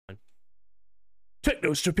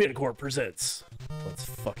Techno's Japan Corp presents. Let's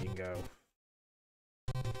fucking go.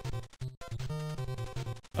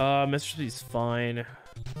 Mr. C's fine.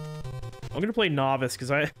 I'm gonna play Novice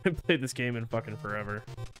because I haven't played this game in fucking forever.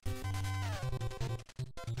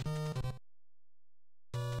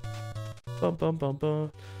 Bum bum bum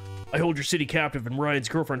bum. I hold your city captive and Ryan's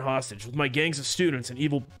girlfriend hostage with my gangs of students and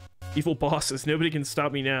evil bosses. Nobody can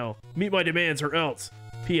stop me now. Meet my demands or else.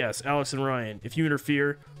 P.S. Alex and Ryan, if you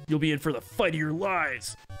interfere, you'll be in for the fight of your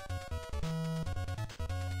lives.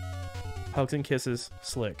 Hugs and kisses,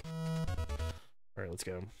 Slick. All right, let's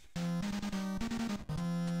go.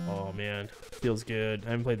 Oh man, feels good.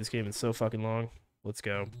 I haven't played this game in so fucking long. Let's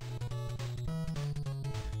go.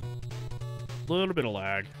 A little bit of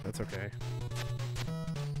lag. That's okay.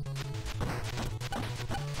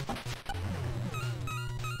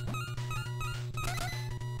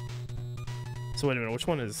 So wait a minute, which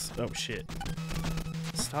one is... Oh, shit.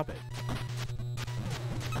 Stop it.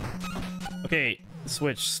 Okay,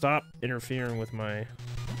 Switch, stop interfering with my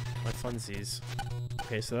funsies.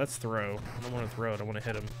 Okay, so that's throw. I don't want to throw it, I want to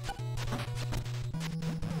hit him.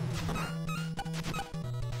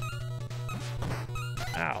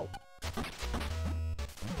 Ow.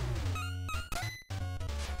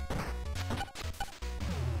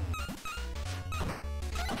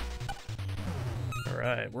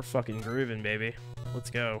 Alright, we're fucking grooving, baby. Let's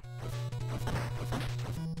go.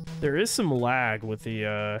 There is some lag with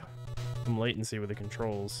the, some latency with the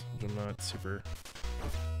controls, which I'm not super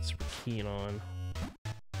keen on.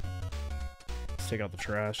 Let's take out the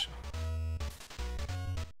trash.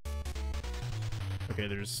 Okay,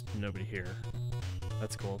 there's nobody here.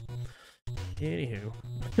 That's cool. Anywho.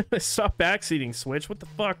 Stop backseating, Switch. What the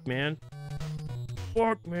fuck, man?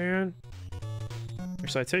 Fuck, man.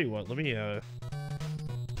 Actually, I tell you what, let me, I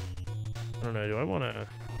don't know, do I want to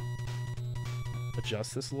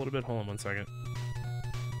adjust this a little bit? Hold on one second.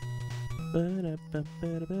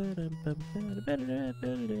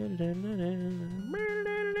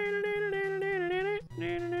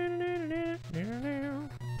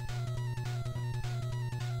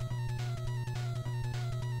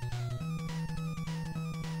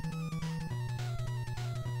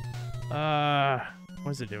 Why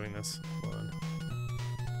is it doing this? Hold on.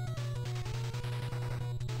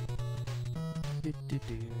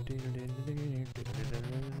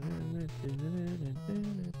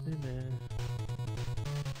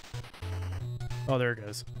 Oh, there it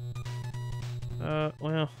goes.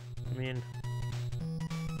 Well, I mean...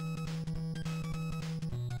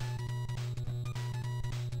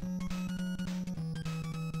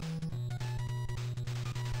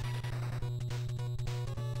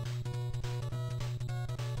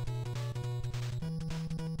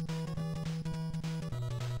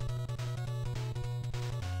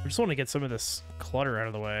 I just want to get some of this clutter out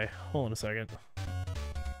of the way. Hold on a second.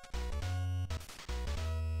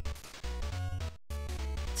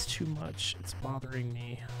 It's too much. It's bothering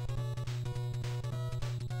me.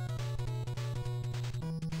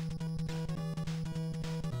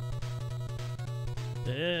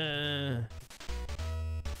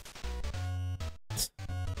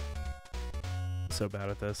 So bad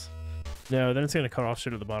at this. No, then it's gonna cut off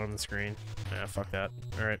shit at the bottom of the screen. Nah, fuck that.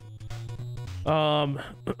 All right. I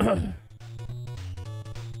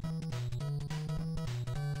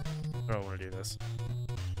don't want to do this.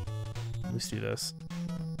 Let's do this.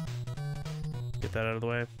 Get that out of the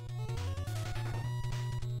way.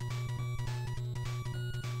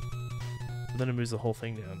 Then it moves the whole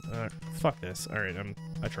thing down. Fuck this. Alright,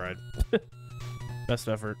 I tried. Best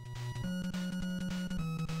effort.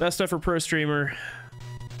 Best effort pro streamer.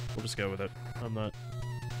 We'll just go with it. I'm not...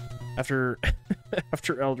 After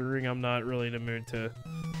Elden Ring, I'm not really in the mood to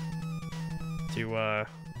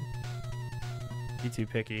be too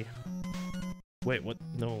picky. Wait, what?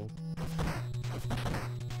 No.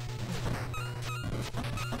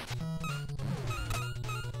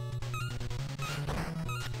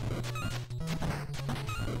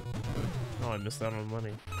 Oh, I missed out on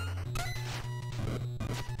money.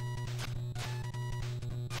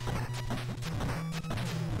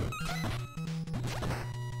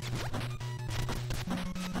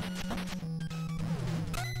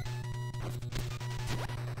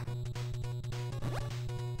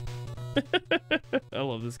 I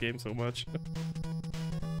love this game so much.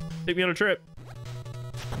 Take me on a trip.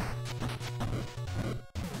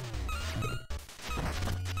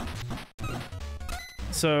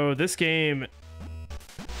 So this game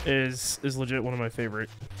is legit one of my favorite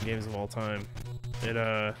games of all time. It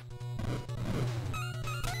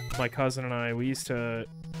my cousin and I, we used to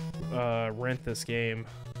rent this game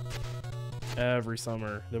every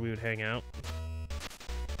summer that we would hang out.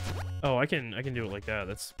 Oh, I can do it like that.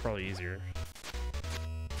 That's probably easier.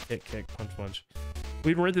 Kick, kick, punch, punch.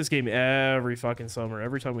 We'd rent this game every fucking summer.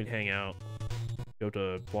 Every time we'd hang out, go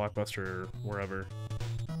to Blockbuster or wherever,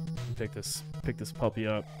 and pick this puppy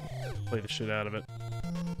up, play the shit out of it.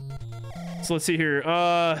 So let's see here.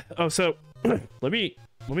 Oh, so let me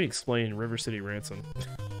explain River City Ransom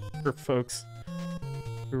for folks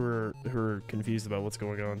who are confused about what's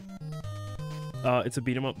going on. It's a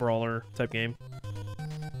beat 'em up brawler type game.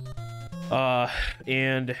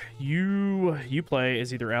 And you play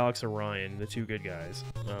as either Alex or Ryan, the two good guys.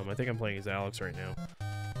 I think I'm playing as Alex right now.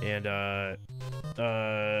 And I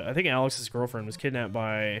think Alex's girlfriend was kidnapped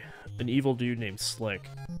by an evil dude named Slick.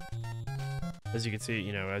 As you can see,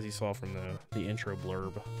 you know, as you saw from the intro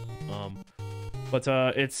blurb. But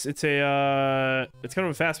it's kind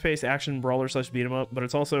of a fast-paced action brawler / beat 'em up, but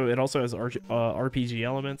it also has RPG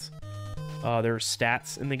elements. There are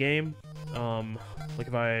stats in the game. Like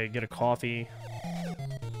if I get a coffee,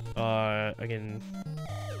 I can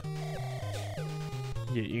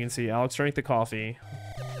you can see Alex drank the coffee.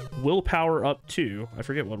 Willpower up 2. I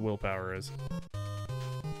forget what willpower is.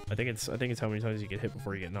 I think it's how many times you get hit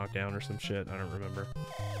before you get knocked down or some shit. I don't remember.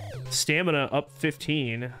 Stamina up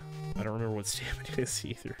 15. I don't remember what stamina is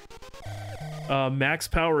either. Max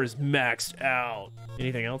power is maxed out.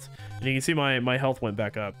 Anything else? And you can see my health went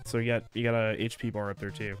back up. So you got a HP bar up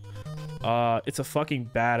there too. It's a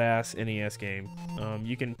fucking badass NES game.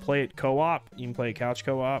 You can play it co-op. You can play it couch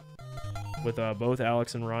co-op with both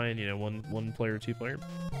Alex and Ryan. You know, one player, 2 player.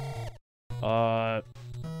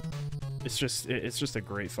 It's just a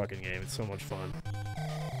great fucking game. It's so much fun.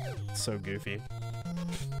 It's so goofy.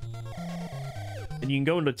 And you can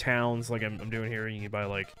go into towns like I'm doing here, and you can buy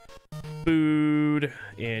like food,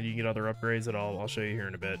 and you can get other upgrades that I'll show you here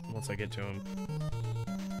in a bit once I get to them.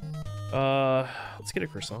 Let's get a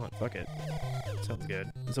croissant. Fuck it. Sounds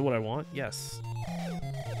good. Is that what I want? Yes.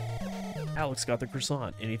 Alex got the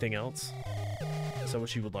croissant. Anything else? Is that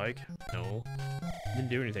what you would like? No. Didn't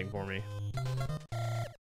do anything for me.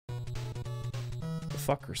 The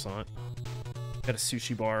fuck croissant. Got a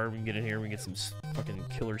sushi bar. We can get in here. We can get some fucking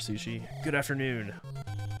killer sushi. Good afternoon.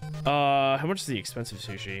 How much is the expensive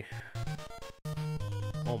sushi?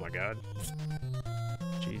 Oh my god.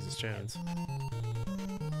 Jesus Jones.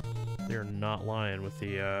 They're not lying with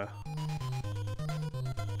the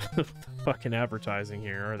fucking advertising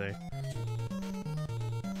here, are they?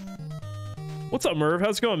 What's up, Merv?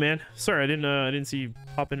 How's it going, man? Sorry, I didn't see you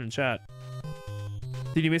pop in and chat.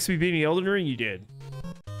 Did you miss me beating Elden Ring? You did.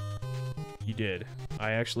 You did.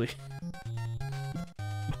 I actually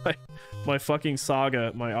my fucking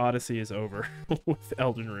saga, my odyssey is over with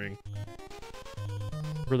Elden Ring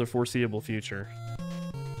for the foreseeable future.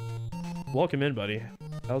 Welcome in, buddy.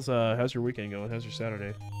 How's your weekend going? How's your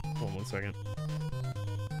Saturday? Hold on 1 second.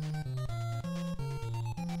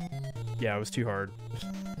 Yeah, it was too hard.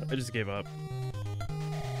 I just gave up.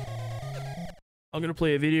 I'm gonna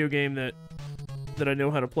play a video game that I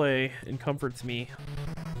know how to play and comforts me.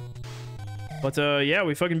 But yeah,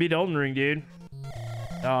 we fucking beat Elden Ring, dude.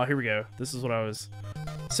 Oh, here we go. This is what I was.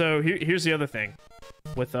 So here's the other thing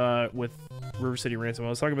with River City Ransom. I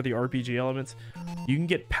was talking about the RPG elements. You can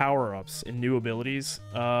get power-ups and new abilities.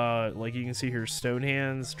 Like you can see here, Stone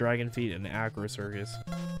Hands, Dragon Feet, and Acro Circus.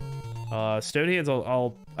 Stone Hands,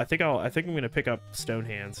 I think I'm gonna pick up Stone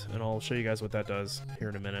Hands, and I'll show you guys what that does here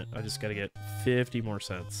in a minute. I just gotta get 50 more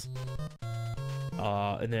cents.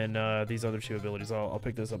 And then these other 2 abilities, I'll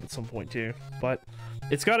pick those up at some point too. But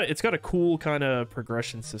it's got a cool kind of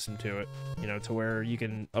progression system to it, you know, to where you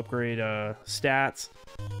can upgrade stats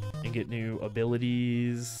and get new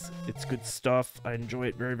abilities. It's good stuff. I enjoy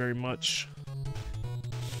it very, very much.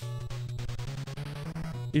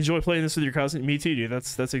 You enjoy playing this with your cousin? Me too, dude.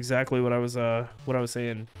 That's exactly what I was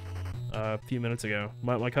saying a few minutes ago.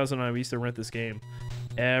 My cousin and I, we used to rent this game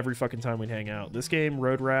every fucking time we'd hang out. This game,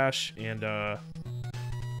 Road Rash, and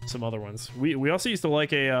some other ones. We also used to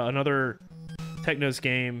like another Technos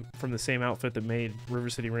game from the same outfit that made River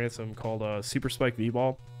City Ransom called Super Spike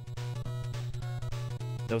V-Ball.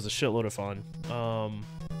 That was a shitload of fun.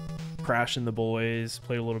 Crash and the Boys,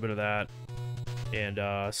 played a little bit of that.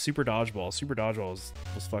 And Super Dodgeball. Super Dodgeball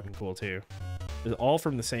was fucking cool too. It's all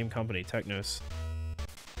from the same company, Technos.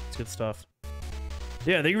 It's good stuff.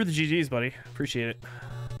 Yeah, thank you for the GGs, buddy. Appreciate it.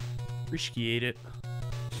 Appreciate it.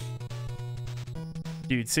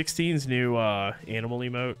 Dude, 16's new animal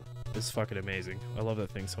emote is fucking amazing. I love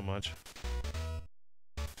that thing so much.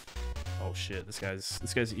 Oh shit, this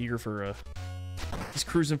guy's eager for he's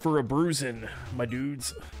cruising for a bruising, my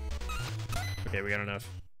dudes. Okay, we got enough.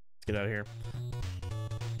 Let's get out of here.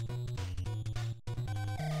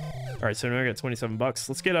 All right, so now I got 27 bucks.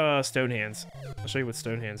 Let's get Stone Hands. I'll show you what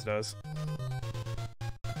Stone Hands does.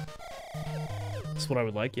 That's what I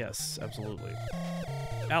would like. Yes, absolutely.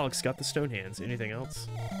 Alex got the Stone Hands. Anything else?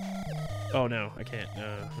 Oh no, I can't.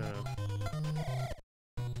 No.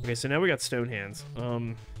 Okay, so now we got Stone Hands.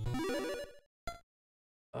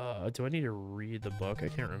 Do I need to read the book? I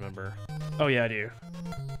can't remember. Oh yeah, I do.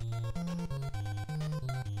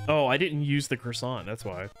 Oh, I didn't use the croissant. That's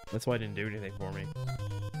why. That's why it didn't do anything for me.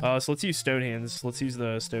 So let's use Stone Hands. Let's use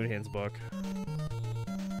the Stone Hands book.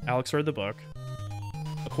 Alex read the book.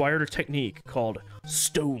 Acquired a technique called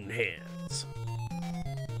Stone Hands.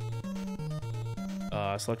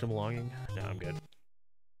 Select a belonging. No, I'm good.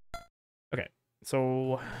 Okay,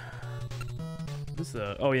 so this is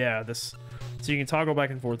the. Oh yeah, this. So you can toggle back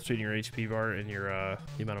and forth between your HP bar and your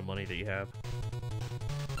the amount of money that you have.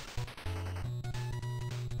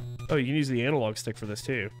 Oh, you can use the analog stick for this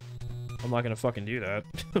too. I'm not gonna fucking do that,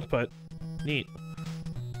 but neat.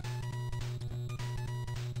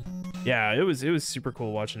 Yeah, it was super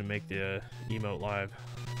cool watching him make the emote live.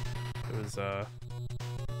 It was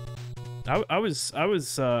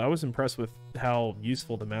I was impressed with how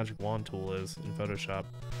useful the magic wand tool is in Photoshop.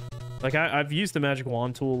 Like I've used the magic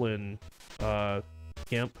wand tool in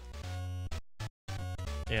GIMP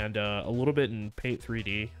and a little bit in Paint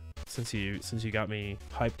 3D since you got me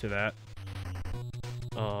hyped to that.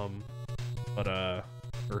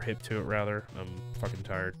 Or hip to it rather. I'm fucking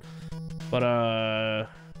tired. But no,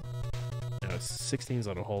 16's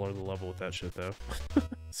on a whole other level with that shit though.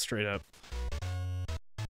 Straight up.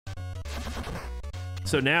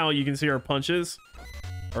 So now you can see our punches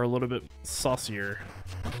are a little bit saucier.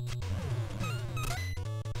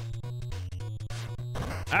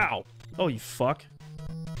 Ow! Oh, you fuck.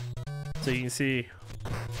 So you can see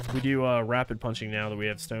we do rapid punching now that we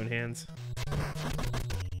have Stone Hands.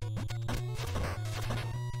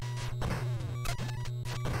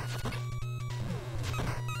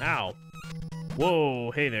 Ow.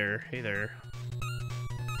 Whoa, hey there, hey there.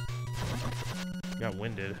 Got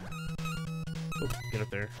winded. Oh, get up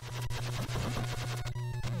there.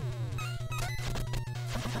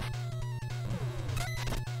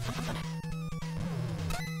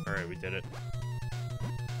 Alright, we did it.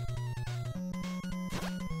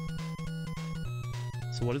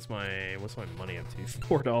 So what's my money up to?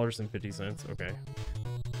 $4.50. Okay.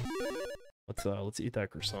 Let's eat that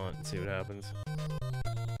croissant and see what happens.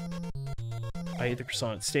 I ate the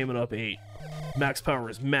croissant. Stamina up 8. Max power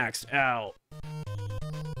is maxed out.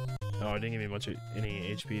 Oh, it didn't give me much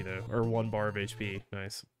any HP though, or 1 bar of HP.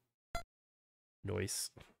 Nice. Nice.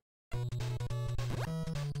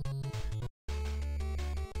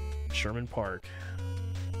 Sherman Park.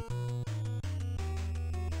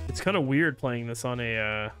 It's kind of weird playing this on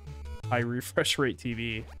a high refresh rate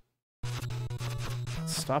TV.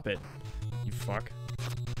 Stop it, you fuck.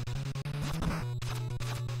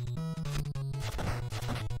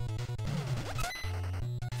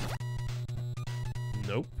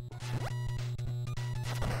 Nope.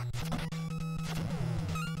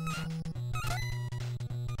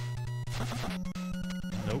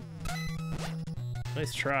 Nope.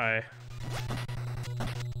 Nice try.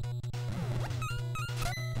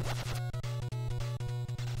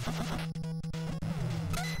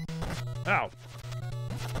 Ow.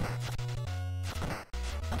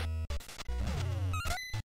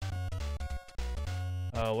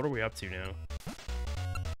 What are we up to now?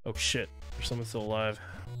 Oh shit, there's someone still alive.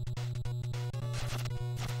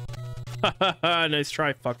 Nice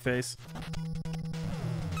try, fuckface.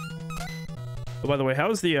 Oh, by the way,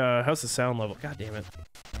 how's the sound level? God damn it.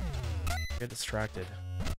 Get distracted.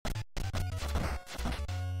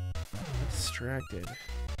 Distracted.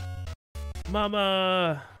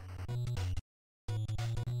 Mama!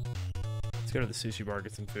 Let's go to the sushi bar,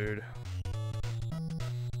 get some food.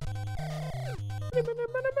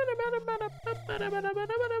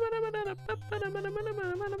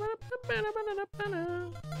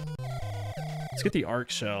 Let's get the arc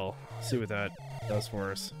shell. See what that does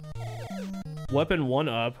for us. Weapon 1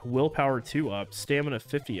 up, willpower 2 up, stamina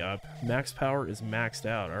 50 up, max power is maxed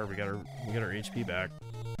out. Alright, we got our HP back.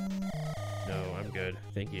 No, I'm good.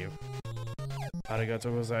 Thank you.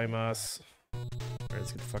 Arigatou gozaimasu. Alright,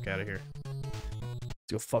 let's get the fuck out of here.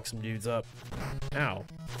 Let's go fuck some dudes up. Ow.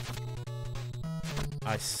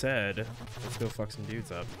 I said, let's go fuck some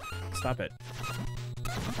dudes up. Stop it.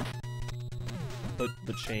 Put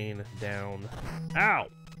the chain down. Ow!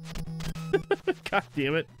 God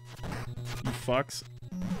damn it. You fucks.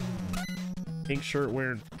 Pink shirt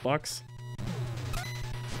wearing fucks.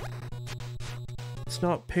 It's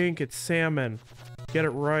not pink, it's salmon. Get it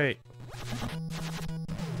right.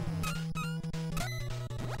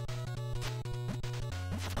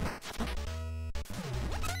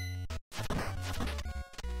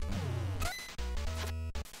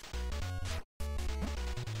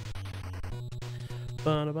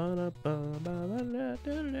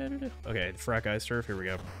 Okay, the frat guy surf. Here we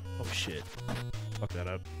go. Oh shit! Fuck that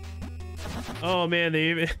up. Oh man,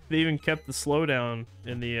 they even kept the slowdown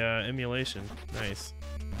in the emulation. Nice.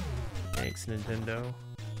 Thanks, Nintendo.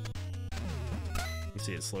 You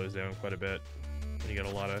see, it slows down quite a bit. You get a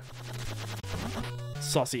lot of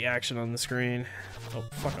saucy action on the screen. Oh,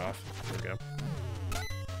 fuck off. There we go.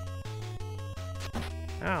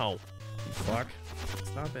 Ow. You fuck.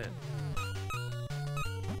 Stop it.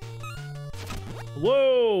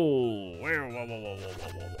 Whoa! Whoa, whoa, whoa, whoa, whoa, whoa,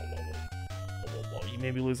 whoa, whoa, whoa. You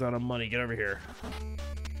made me lose out on money. Get over here.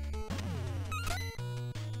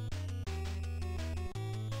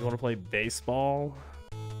 You want to play baseball?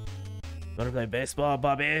 You want to play baseball,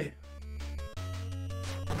 Bobby?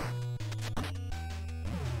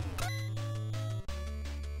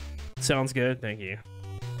 Sounds good. Thank you.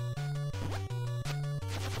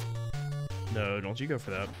 No, don't you go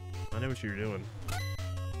for that. I know what you're doing.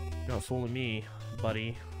 You're not fooling me,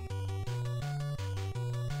 buddy.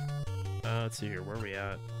 Let's see here. Where are we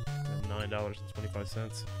at?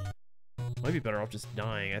 $9.25. Might be better off just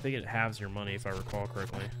dying. I think it halves your money if I recall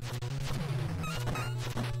correctly.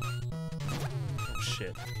 Oh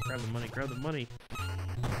shit. Grab the money, grab the money.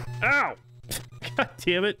 Ow! God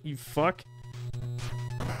damn it, you fuck.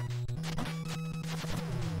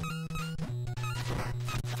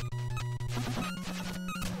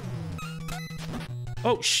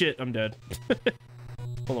 Oh shit, I'm dead.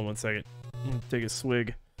 Hold on one second. I'm gonna take a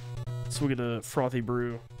swig. Swig of the frothy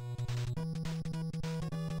brew.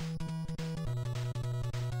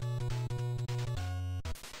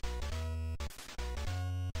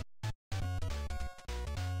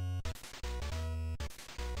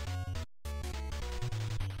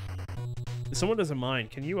 If someone doesn't mind,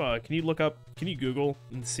 can you look up, can you Google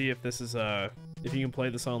and see if this is if you can play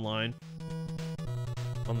this online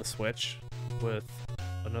on the Switch with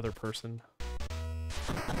another person?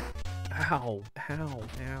 Ow, ow,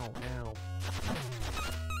 ow, ow.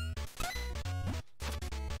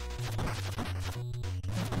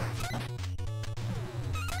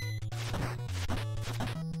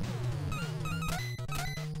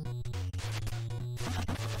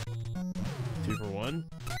 Two for one.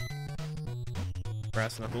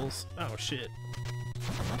 Brass knuckles. Oh shit.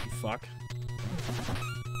 You fuck.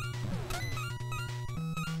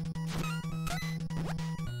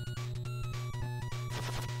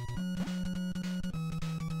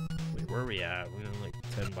 Where are we at? We're in like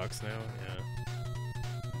 $10 now? Yeah.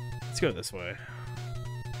 Let's go this way.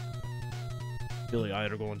 Billy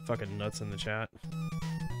Idol going fucking nuts in the chat.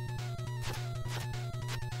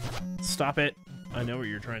 Stop it! I know what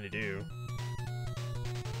you're trying to do.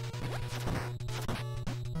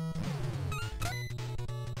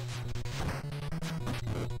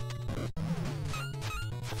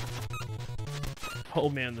 Oh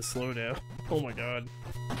man, the slowdown. Oh my god.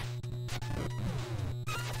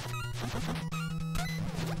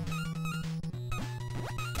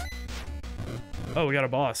 Oh, we got a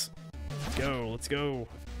boss. Let's go, let's go.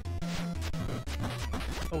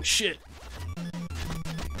 Oh shit.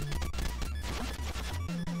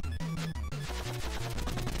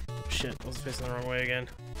 Shit, I was facing the wrong way again.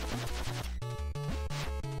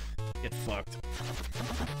 Get fucked.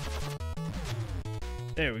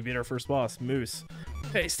 Hey, we beat our first boss, Moose.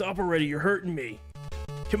 Hey, stop already, you're hurting me.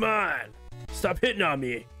 Come on! Stop hitting on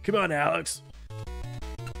me. Come on, Alex.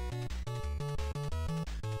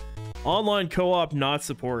 Online co-op not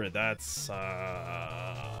supported. That sucks.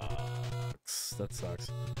 That sucks.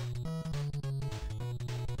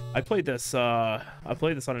 I played this on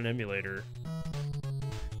an emulator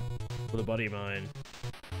with a buddy of mine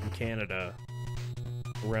in Canada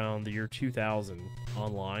around the year 2000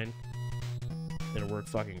 online. And it worked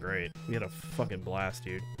fucking great. We had a fucking blast,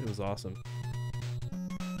 dude. It was awesome.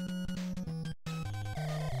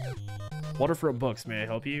 Waterfront Books, may I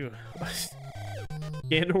help you?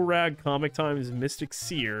 Scandal Rag, Comic Times, Mystic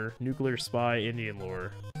Seer, Nuclear Spy, Indian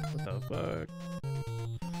Lore. What the fuck?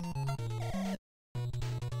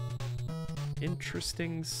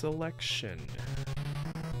 Interesting selection.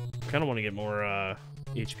 Kind of want to get more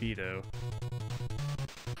HP though.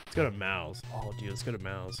 Let's go to Mao's. Oh, dude, let's go to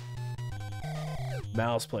Mao's.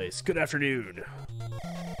 Mao's place. Good afternoon.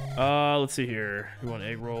 Let's see here. We want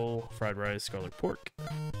egg roll, fried rice, garlic pork,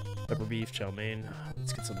 pepper beef, chow mein.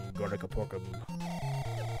 Let's get some garlic porkum.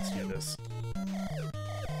 Let's do this.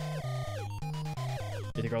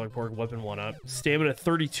 Get the garlic pork, weapon 1 up. Stamina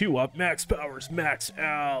 32 up. Max powers, max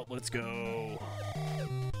out. Let's go.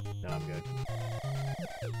 No, I'm good.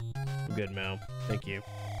 I'm good, Mao. Thank you.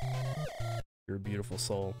 You're a beautiful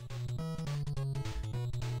soul.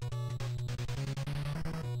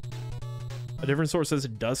 A different source says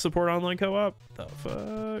it does support online co-op. The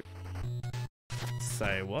fuck?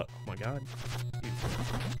 Say what? Oh my god.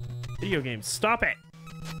 Video games. Stop it!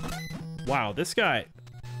 Wow, this guy.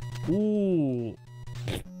 Ooh.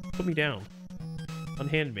 Put me down.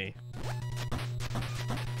 Unhand me.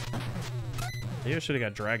 Maybe I should have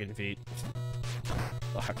got dragon feet.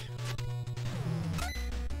 Fuck.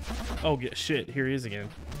 Oh, shit. Here he is again.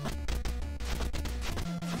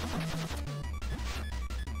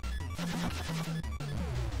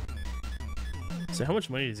 So how much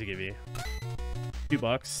money does he give you?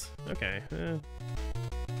 $2. Okay.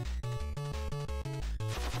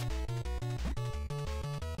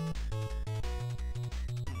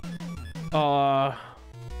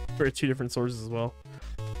 For two different sources as well.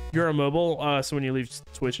 You're on mobile, so when you leave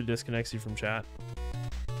Twitch, it disconnects you from chat.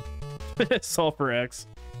 Solve for X.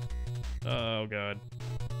 Oh god.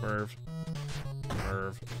 Merv.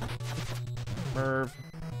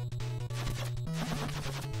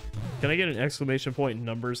 Can I get an exclamation point and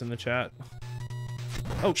numbers in the chat?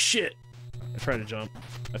 Oh shit! I tried to jump.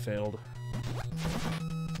 I failed.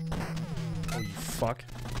 Oh you fuck.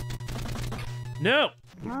 No!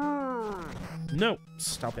 No!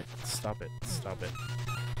 Stop it. Stop it. Stop it.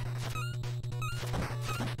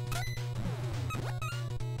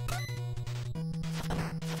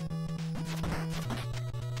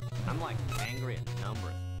 I'm like angry at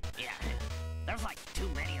numbers. Yeah, there's like too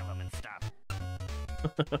many of them and stuff.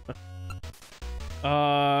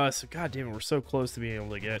 So god damn it, we're so close to being able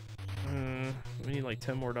to get. We need like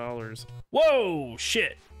 $10 more. Whoa!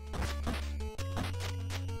 Shit!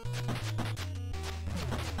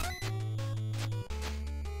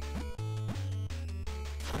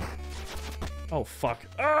 Oh fuck.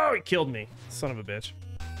 Oh, he killed me. Son of a bitch.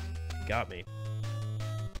 Got me.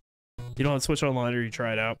 You don't have Switch Online or you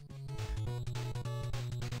try it out?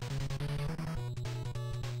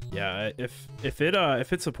 Yeah, if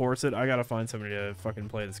it supports it, I gotta find somebody to fucking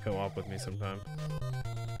play this co-op with me sometime.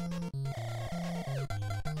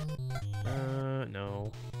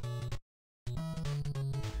 No.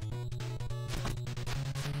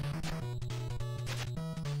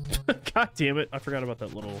 God damn it, I forgot about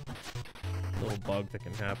that little bug that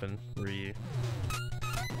can happen where you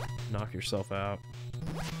knock yourself out.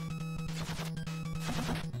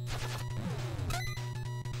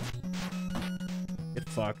 Get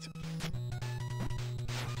fucked.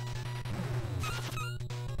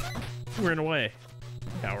 You ran away.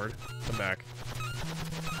 Coward. Come back.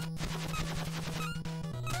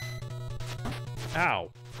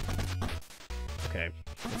 Ow. Okay,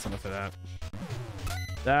 that's enough of that.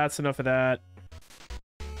 That's enough of that.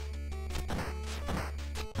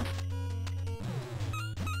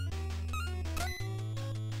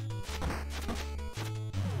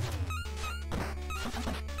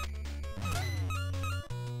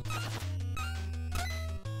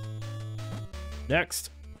 Next.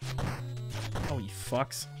 Oh, you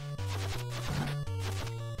fucks.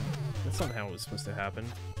 That's not how it was supposed to happen.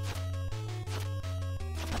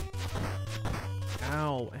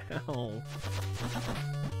 Ow, ow.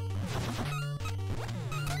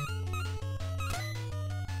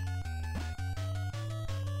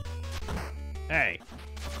 Hey.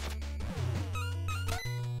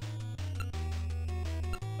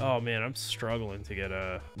 Oh man, I'm struggling to get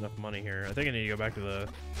enough money here. I think I need to go back to the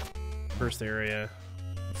first area,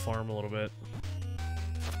 farm a little bit.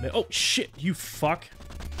 Oh shit, you fuck.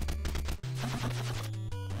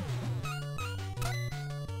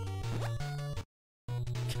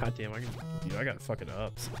 God damn, I got fucking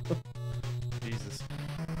ups. Jesus.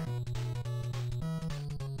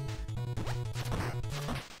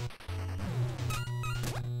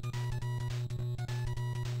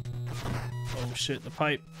 Oh shit, the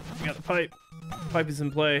pipe. I got the pipe. Pipe is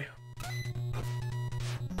in play.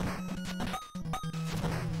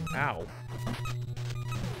 Ow.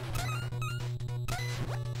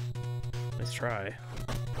 Nice try.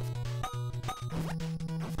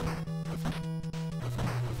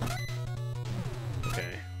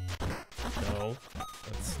 Okay. No,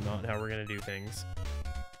 that's not how we're gonna do things.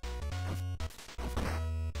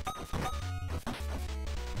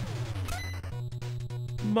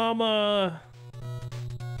 Mama!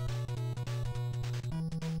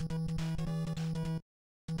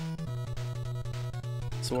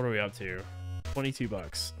 So what are we up to? $22. Oh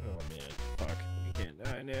man, fuck. We can't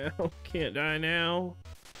die now. Can't die now.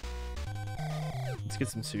 Let's get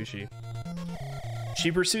some sushi.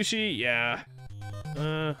 Cheaper sushi? Yeah.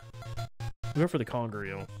 Go for the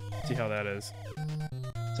Congo. See how that is.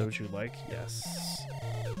 Is that what you would like? Yes.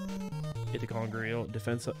 Get the Congo.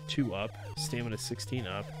 Defense up 2 up. Stamina 16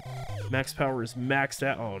 up. Max power is maxed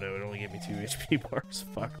out. Oh no, it only gave me 2 HP bars.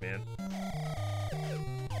 Fuck, man.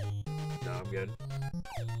 good.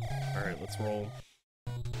 Alright, let's roll.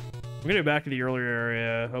 I'm gonna go back to the earlier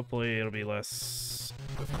area. Hopefully it'll be less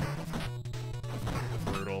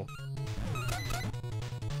brutal.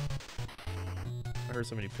 I heard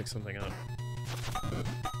somebody pick something up.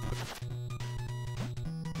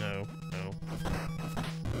 No, no.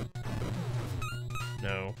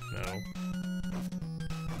 No, no.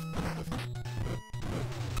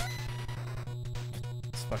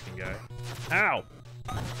 This fucking guy. Ow!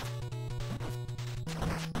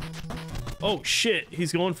 Oh shit,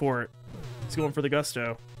 he's going for it. He's going for the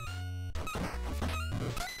gusto.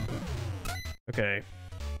 Okay.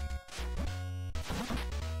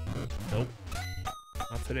 Nope.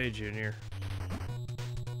 Not today, Junior.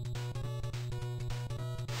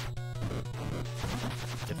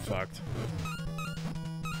 Get fucked.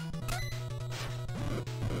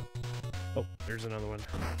 Oh, there's another one.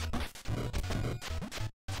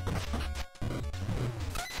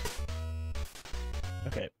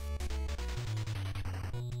 Okay.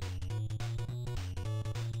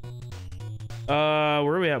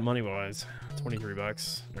 Where are we at money-wise? 23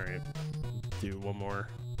 bucks. All right. Do one more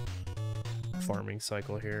farming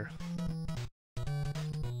cycle here.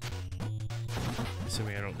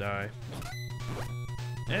 Assuming I don't die.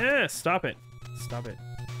 Eh, stop it. Stop it.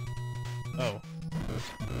 Oh.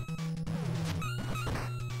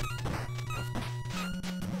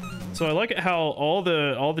 So I like it how all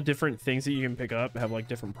the different things that you can pick up have like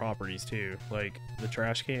different properties too. Like the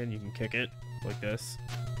trash can, you can kick it like this.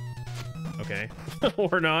 Okay.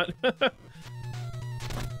 Or not.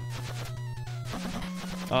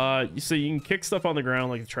 So you can kick stuff on the ground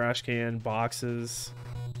like the trash can, boxes.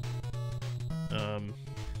 There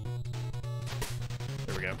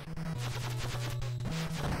we go.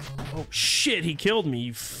 Oh shit, he killed me,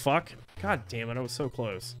 you fuck. God damn it, I was so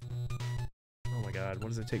close. Oh my god, what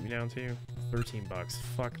does it take me down to? 13 bucks.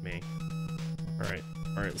 Fuck me. Alright.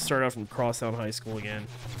 Alright, let's start off from Crosstown High School again.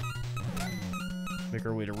 Make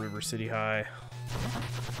our way to River City High.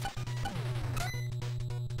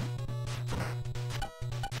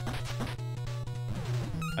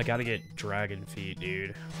 I gotta get Dragon Feet,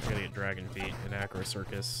 dude. I gotta get Dragon Feet in Acro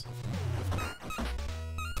Circus.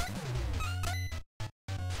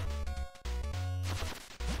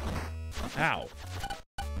 Ow.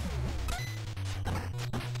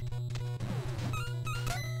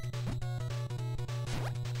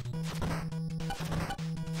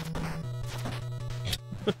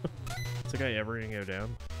 Is the guy ever gonna go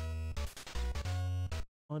down?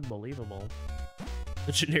 Unbelievable.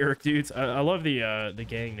 The generic dudes. I love the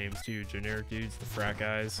gang names too. Generic dudes, the frat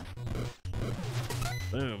guys.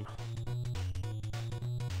 Boom.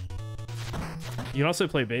 You can also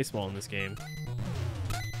play baseball in this game.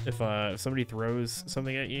 If somebody throws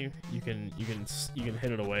something at you, you can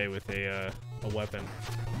hit it away with a weapon.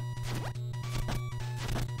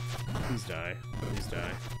 Please die. Please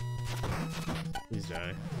die. Please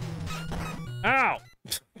die. Ow!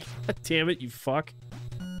 God damn it, you fuck.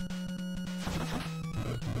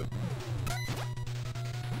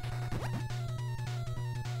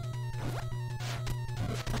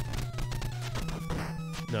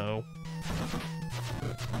 No.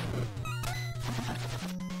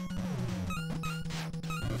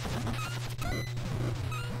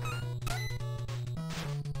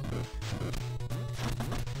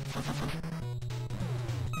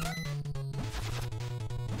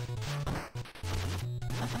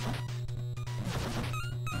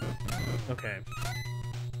 Okay.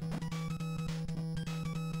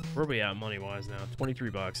 Where are we at money-wise now? 23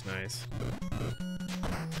 bucks, nice.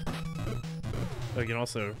 Oh, you can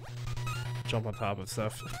also jump on top of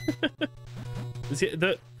stuff.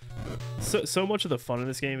 So much of the fun in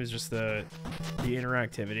this game is just the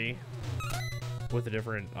interactivity with the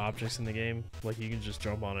different objects in the game. Like, you can just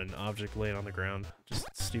jump on an object, lay it on the ground. Just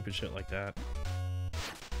stupid shit like that.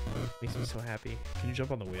 Makes me so happy. Can you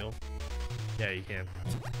jump on the wheel? Yeah, you can.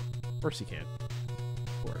 Of course you can.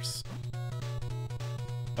 Of course.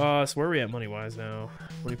 So where are we at money-wise now?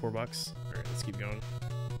 24 bucks? Alright, let's keep going.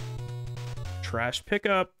 Trash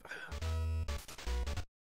pickup.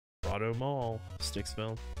 Grotto Mall.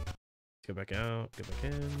 Sticksville. Go back out. Go back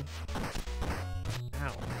in.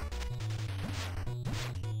 Ow.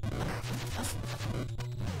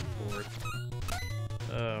 Board.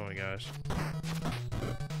 Oh my gosh.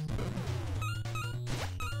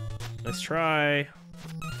 Nice try.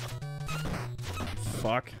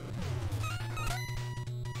 Fuck.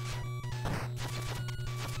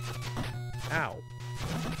 Ow.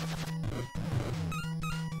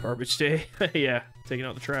 Garbage day. Yeah, taking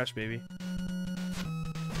out the trash, baby.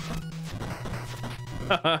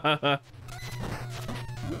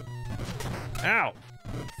 Ow.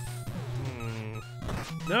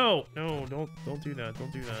 No, no, don't do that.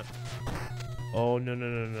 Don't do that. Oh, no, no,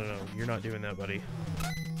 no, no, no. You're not doing that, buddy.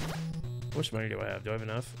 How much money do I have? Do I have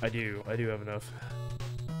enough? I do. I do have enough.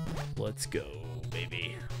 Let's go,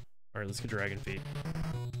 baby. Alright, let's get Dragon Feet.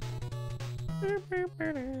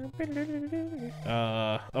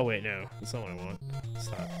 Oh wait, no. That's not what I want.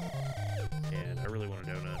 Stop. Man, I really want a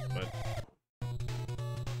donut, but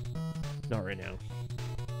not right now.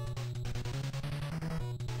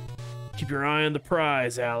 Keep your eye on the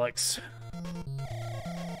prize, Alex.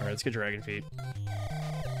 Alright, let's get Dragon Feet.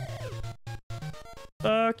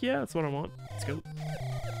 Fuck yeah, that's what I want. Let's go.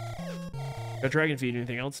 Got Dragon Feet.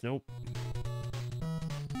 Anything else? Nope.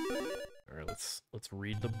 Alright, let's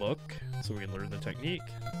read the book so we can learn the technique.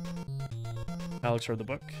 Alex read the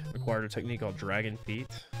book. Acquired a technique called Dragon Feet.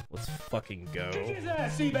 Let's fucking go.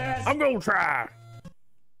 I'm gonna try!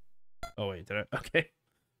 Oh wait, did I? Okay.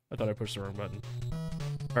 I thought I pushed the wrong button.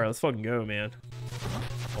 Alright, let's fucking go, man.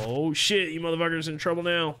 Oh shit, you motherfuckers in trouble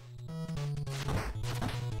now.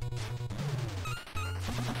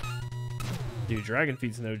 Dude, Dragon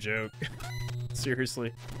Feet's no joke.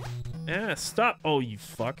 Seriously. Ah, stop. Oh, you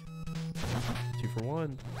fuck. 2 for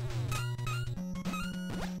 1.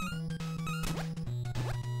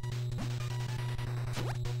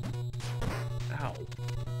 Ow.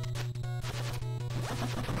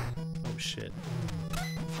 Oh shit.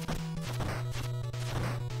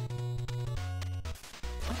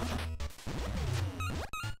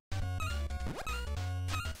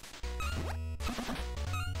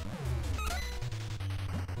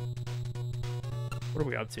 What are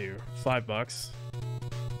we up to? $5.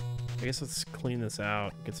 I guess let's clean this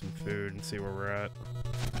out, get some food, and see where we're at.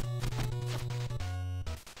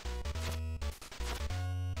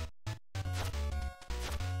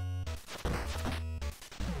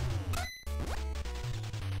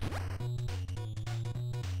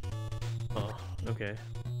 Oh, okay.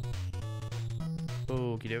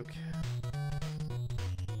 Okie doke.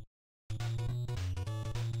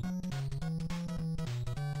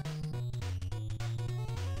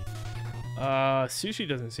 Sushi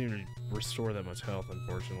doesn't seem to restore that much health,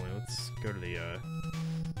 unfortunately. Let's go to the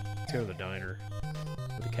diner.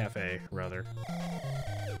 Or the cafe, rather.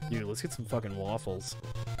 Dude, let's get some fucking waffles.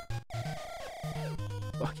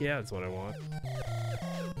 Fuck yeah, that's what I want.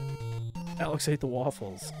 Alex ate the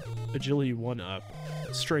waffles. Agility 1 up.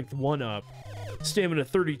 Strength 1 up. Stamina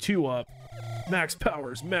 32 up. Max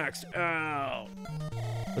powers maxed out.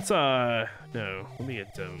 Let's, no. Let me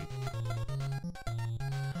get,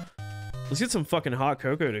 let's get some fucking hot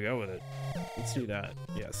cocoa to go with it. Let's do that.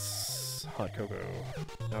 Yes. Hot cocoa.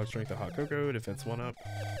 Now strength the hot cocoa. Defense 1 up.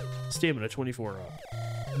 Stamina 24 up.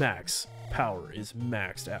 Max power is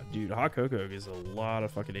maxed out. Dude, hot cocoa gives a lot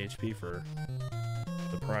of fucking HP for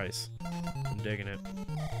the price. I'm digging it.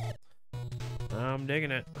 I'm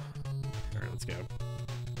digging it. Alright, let's go.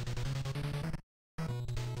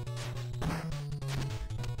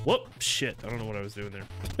 Whoop! Shit. I don't know what I was doing there.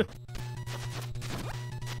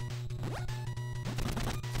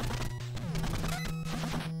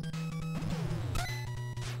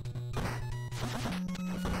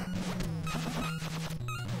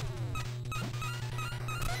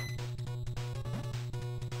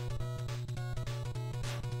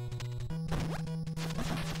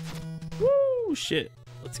 Woo! Shit.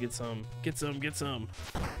 Let's get some. Get some. Get some.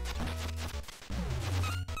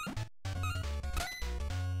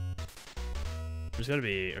 There's gotta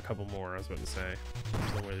be a couple more, I was about to say.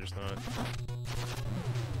 There's no way there's not.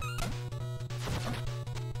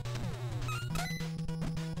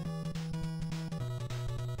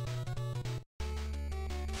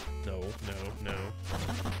 No, no, no.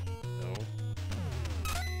 No.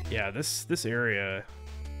 Yeah, this area,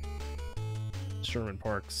 Sherman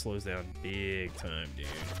Park, slows down big time, dude.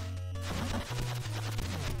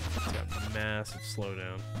 It's got a massive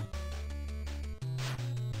slowdown.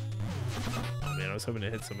 Oh man, I was hoping to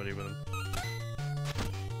hit somebody with him.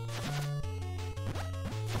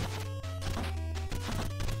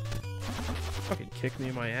 Fucking kick me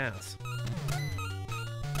in my ass.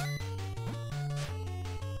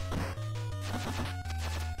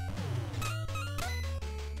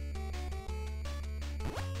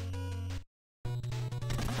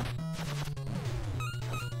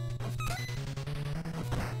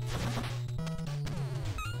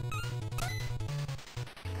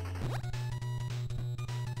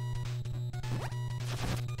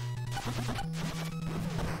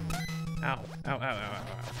 Ow. Ow, ow, ow, ow,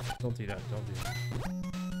 ow. Don't do that, don't do that.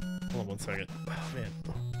 Hold on 1 second. Oh, man.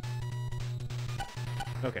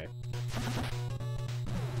 Okay.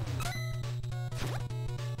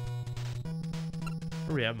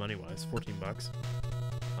 Where are we at money-wise? $14.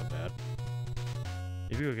 Not bad.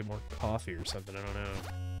 Maybe we'll get more coffee or something. I don't know.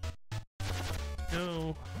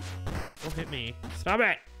 No. Don't hit me. Stop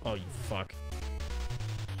it! Oh, you fuck.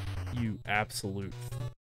 You absolute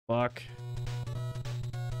fuck.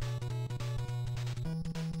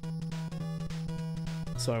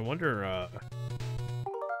 So I wonder,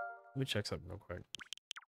 let me check something real quick.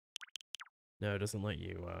 No, it doesn't let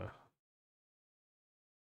you,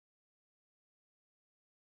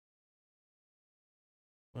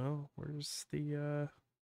 well, where's the,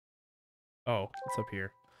 oh, it's up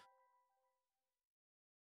here.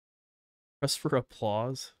 Press for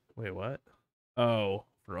applause? Wait, what? Oh,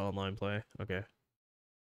 for online play. Okay.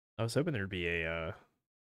 I was hoping there'd be a,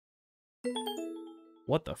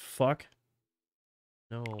 what the fuck?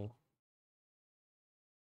 No.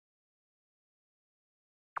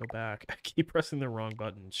 Go back. I keep pressing the wrong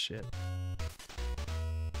button. Shit.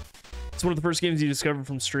 It's one of the first games you discovered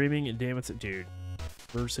from streaming, and damn it's a dude.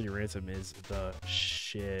 River City Ransom is the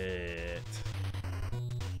shit.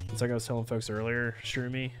 It's like I was telling folks earlier,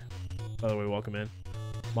 streamy. By the way, welcome in.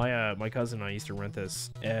 My cousin and I used to rent this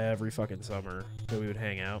every fucking summer, so we would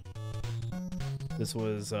hang out. This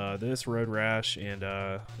was this Road Rash and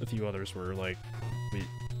a few others were like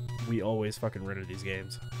we always fucking rented these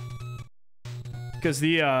games. Because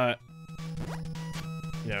the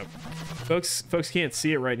you know, folks can't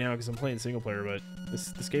see it right now because I'm playing single player, but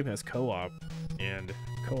this game has co-op, and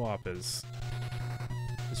co-op is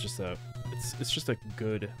just a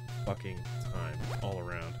good fucking time all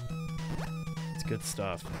around. It's good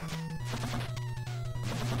stuff.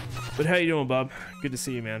 But how you doing, bub? Good to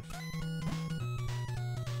see you, man.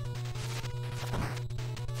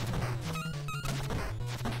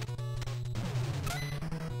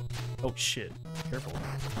 Oh shit. Careful.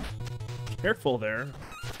 Careful there.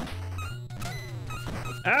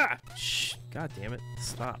 Ah! Shh. God damn it.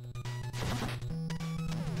 Stop.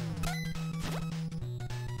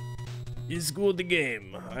 It's good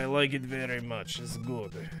game. I like it very much. It's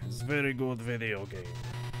good. It's very good video game.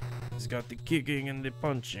 It's got the kicking and the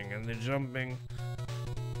punching and the jumping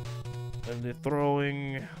and the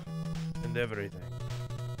throwing and everything.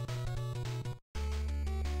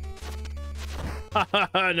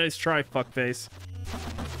 Haha, nice try, fuckface.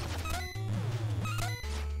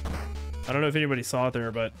 I don't know if anybody saw it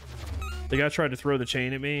there, but the guy tried to throw the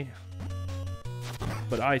chain at me.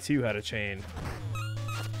 But I too had a chain.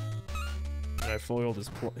 And I foiled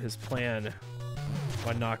his plan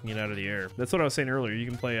by knocking it out of the air. That's what I was saying earlier. You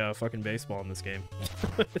can play fucking baseball in this game.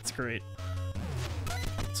 It's great.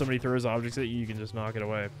 Somebody throws objects at you, you can just knock it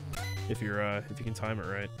away. If you can time it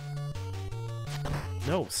right.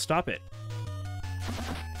 No, stop it.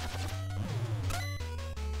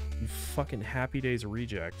 You fucking Happy Days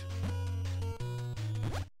reject.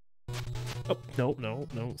 Oh, no,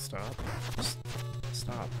 stop. Just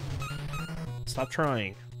stop. Stop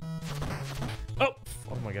trying. Oh!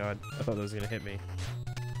 Oh my god. I thought that was gonna hit me.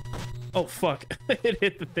 Oh, fuck. It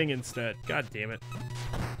hit the thing instead. God damn it.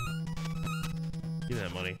 Give me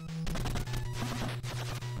that money.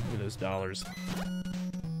 Give me those dollars.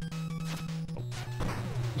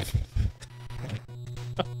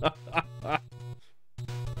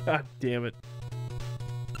 God damn it.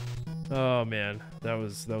 Oh man, that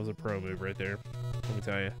was a pro move right there. Let me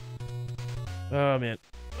tell you. Oh man.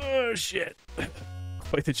 Oh shit.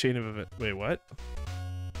 Quite the chain of event. Wait, what?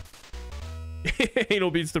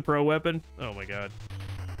 Anal beats the pro weapon? Oh my god.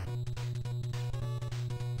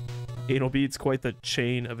 Anal beats quite the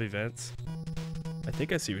chain of events. I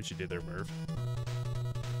think I see what you did there, Merv.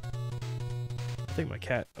 I think my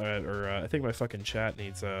cat, I think my fucking chat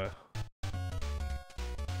needs the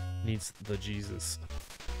Jesus.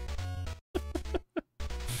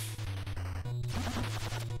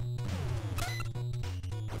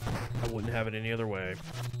 I wouldn't have it any other way.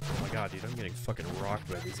 Oh my god, dude, I'm getting fucking rocked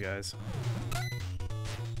by these guys.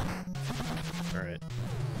 Alright.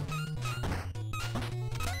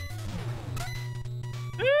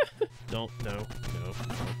 Don't, no.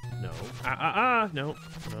 No. No.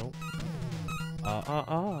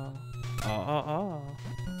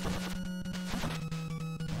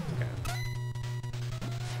 Okay.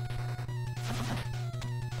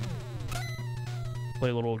 Play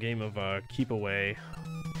a little game of keep away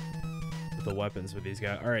with the weapons with these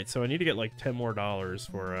guys. Alright, so I need to get like $10 more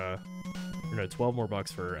for or no, 12 more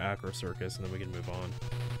bucks for Acro Circus, and then we can move on.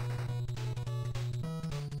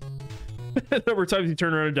 The number of times you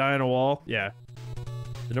turn around and die on a wall, yeah.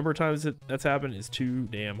 The number of times that's happened is too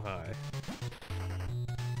damn high.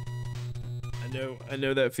 I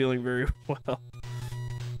know that feeling very well.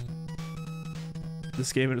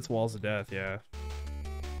 This game and its walls of death, yeah.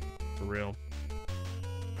 For real.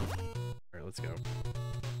 Alright, let's go.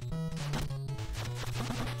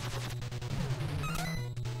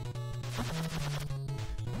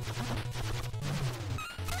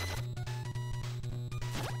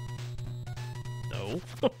 No.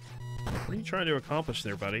 What are you trying to accomplish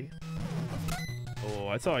there, buddy? Oh,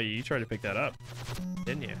 I saw you. You tried to pick that up,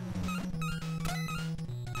 didn't you?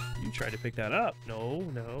 You tried to pick that up. No,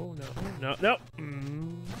 no, no, no, no.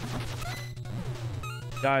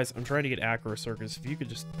 Guys, I'm trying to get Acro Circus. If you could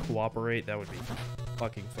just cooperate, that would be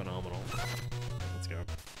fucking phenomenal. Let's go.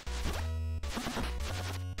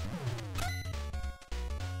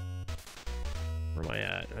 Where am I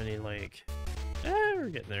at? I need like... we're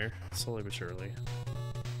getting there. Slowly but surely.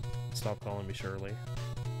 Stop calling me Shirley.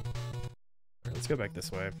 Alright, let's go back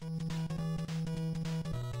this way.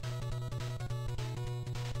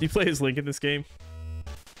 Do you play as Link in this game?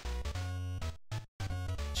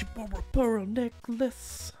 Pearl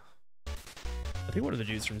necklace. I think one of the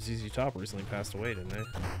dudes from ZZ Top recently passed away, didn't they?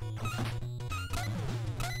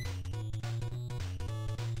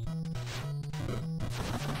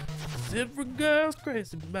 Every girl's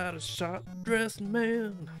crazy about a short-dressed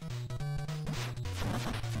man.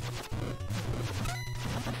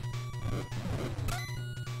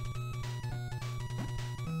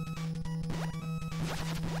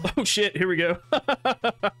 Oh shit, here we go.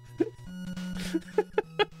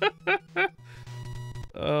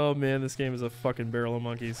 Oh man, this game is a fucking barrel of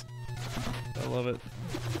monkeys. I love it.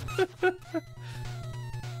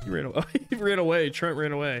 He ran away. He ran away. Trent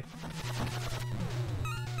ran away.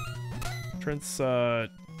 Trent's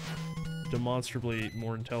demonstrably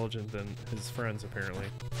more intelligent than his friends, apparently.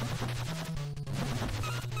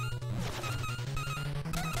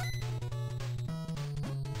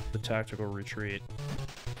 The tactical retreat.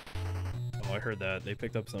 Oh, I heard that. They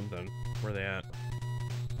picked up something. Where are they at?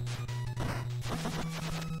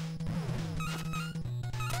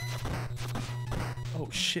 Oh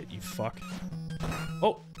shit, you fuck.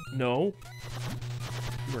 Oh, no.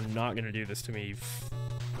 You are not gonna do this to me, you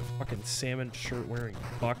fucking salmon shirt wearing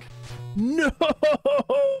fuck. No!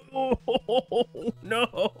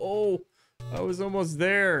 No! I was almost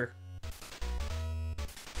there.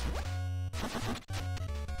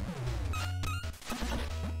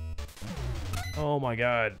 Oh my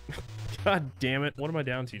god. God damn it. What am I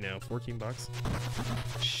down to now? 14 bucks?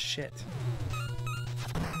 Shit.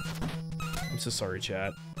 I'm so sorry,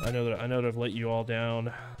 chat. I know that I've let you all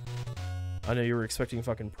down. I know you were expecting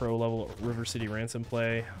fucking pro level River City Ransom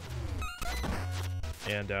play.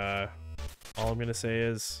 And all I'm gonna say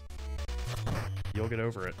is you'll get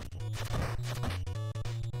over it.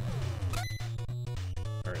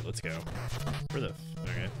 Alright, let's go. Where the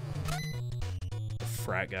okay. The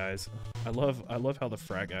frat guys. I love how the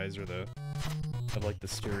frat guys are have like the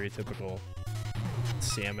stereotypical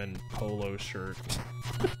salmon polo shirt.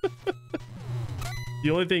 The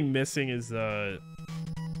only thing missing is the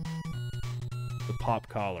pop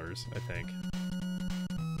collars, I think.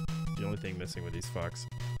 The only thing missing with these fucks.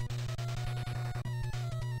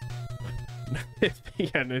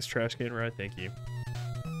 Yeah, nice trash can ride, thank you.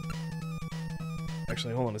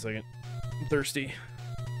 Actually, hold on a second. I'm thirsty.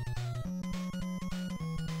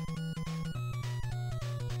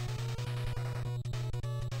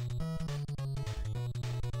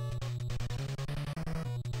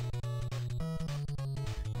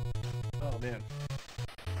 Oh, man.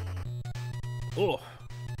 Oh.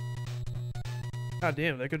 God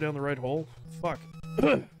damn, did that go down the right hole? Fuck.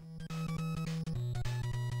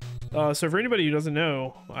 So for anybody who doesn't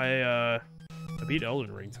know, I beat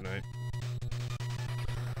Elden Ring tonight.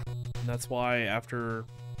 And that's why after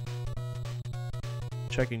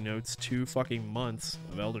checking notes, 2 fucking months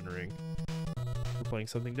of Elden Ring, we're playing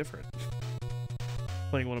something different.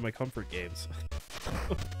 Playing one of my comfort games.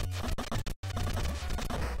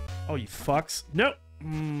 Oh, you fucks. Nope.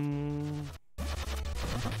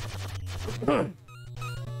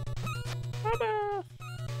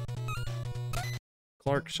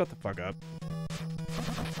 Clark, shut the fuck up.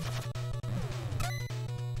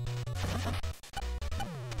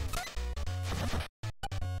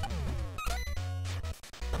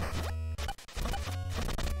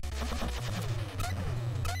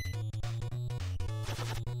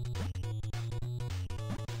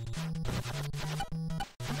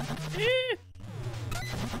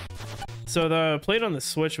 So the played on the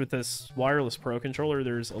Switch with this wireless Pro controller,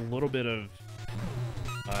 there's a little bit of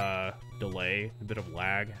delay, a bit of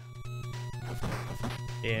lag.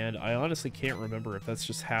 And I honestly can't remember if that's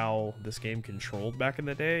just how this game controlled back in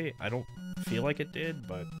the day. I don't feel like it did,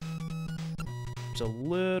 but there's a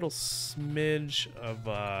little smidge of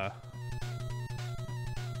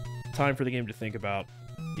time for the game to think about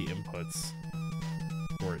the inputs.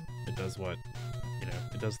 Or it does what, you know,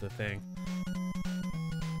 it does the thing.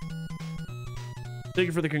 Thank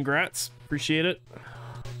you for the congrats. Appreciate it.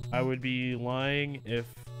 I would be lying if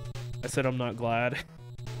I said I'm not glad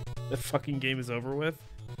that fucking game is over with.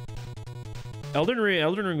 Elden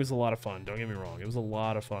Ring was a lot of fun. Don't get me wrong. It was a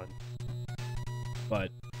lot of fun.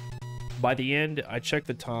 But by the end, I checked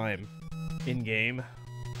the time in game,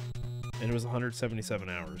 and it was 177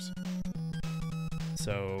 hours.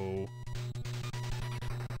 So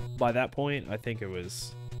by that point, I think it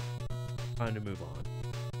was time to move on.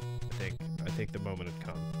 I think the moment had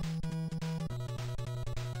come.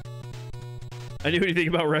 I knew anything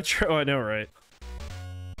about retro. I know, right?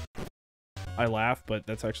 I laugh, but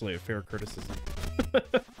that's actually a fair criticism.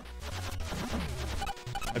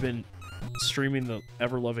 I've been streaming the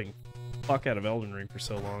ever-loving fuck out of Elden Ring for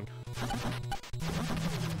so long.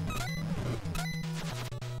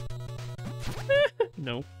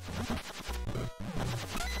 No.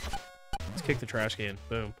 Let's kick the trash can.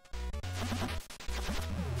 Boom.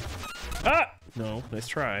 Ah! No, nice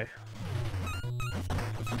try.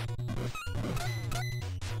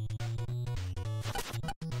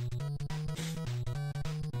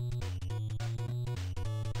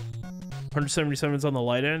 $177's on the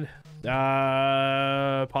light end?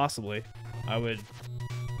 Possibly. I would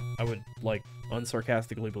like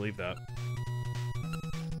unsarcastically believe that.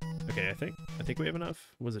 Okay, I think we have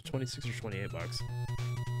enough. Was it 26 or 28 bucks?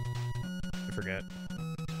 I forget.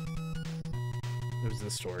 It was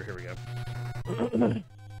this store. Here we go.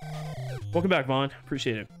 Welcome back, Vaughn.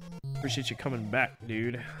 Appreciate it. Appreciate you coming back,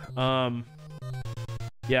 dude.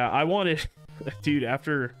 Yeah, I wanted, dude,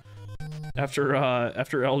 after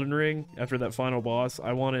Elden Ring, after that final boss,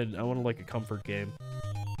 I wanted like a comfort game.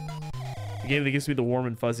 A game that gives me the warm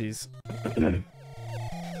and fuzzies.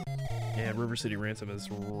 Yeah, River City Ransom is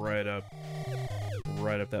right up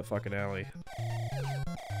that fucking alley.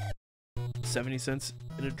 70 cents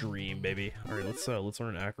in a dream, baby. All right, let's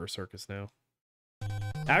learn Acro Circus now.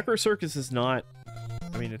 Acro Circus is not,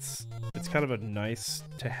 I mean, it's kind of a nice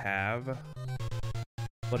to have,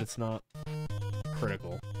 but it's not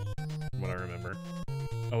critical, from what I remember.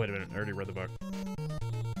 Oh, wait a minute, I already read the book.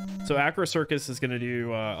 So Acro Circus is gonna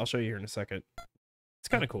do, I'll show you here in a second. It's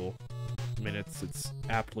kind of cool. I mean, it's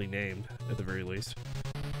aptly named, at the very least.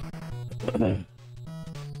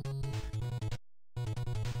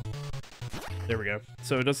 There we go.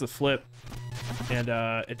 So it does the flip, and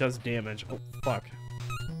it does damage. Oh, fuck.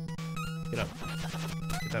 Get up.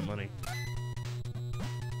 Get that money.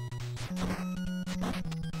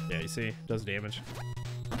 Yeah, you see? It does damage.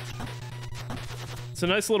 It's a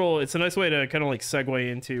nice way to kind of like segue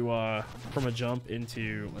into, from a jump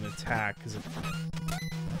into an attack, because it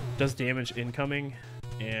does damage incoming,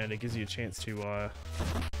 and it gives you a chance to,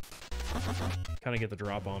 kind of get the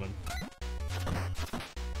drop on him.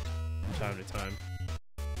 Time to time.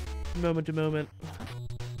 Moment to moment.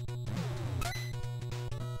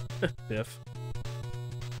 Biff.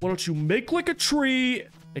 Why don't you make like a tree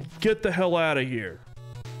and get the hell out of here?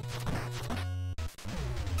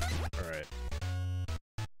 Alright.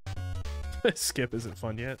 Skip isn't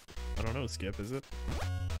fun yet. I don't know, Skip, is it?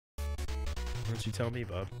 Why don't you tell me,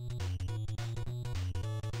 bub?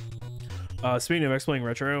 Speaking of X-Playing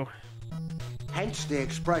Retro. Hence the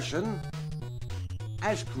expression,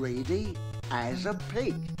 as greedy as a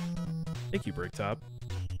pig. Thank you, Bricktop.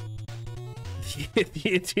 The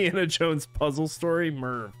Indiana Jones puzzle story?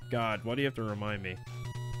 Merv. God, why do you have to remind me?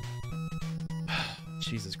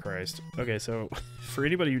 Jesus Christ. Okay, so, for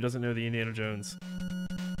anybody who doesn't know the Indiana Jones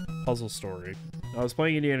puzzle story, I was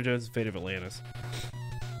playing Indiana Jones' Fate of Atlantis,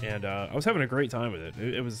 and I was having a great time with it.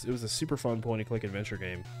 It was a super fun point-and-click adventure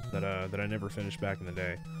game that I never finished back in the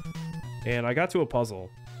day. And I got to a puzzle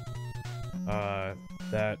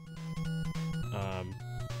that,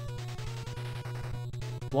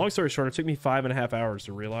 long story short, it took me 5.5 hours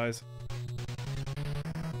to realize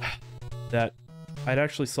that I'd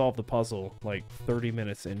actually solved the puzzle like 30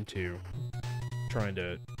 minutes into trying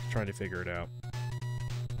to figure it out.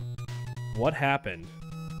 What happened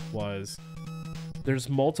was there's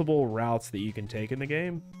multiple routes that you can take in the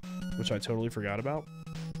game, which I totally forgot about.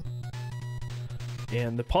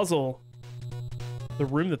 And the puzzle, the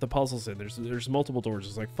room that the puzzle's in, there's multiple doors.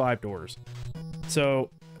 There's like 5 doors. So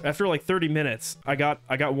after like 30 minutes, I got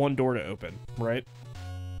one door to open, right?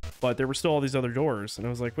 But there were still all these other doors, and I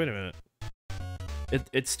was like, wait a minute.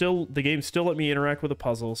 The game still let me interact with the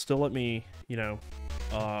puzzle, still let me,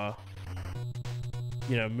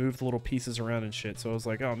 move the little pieces around and shit. So I was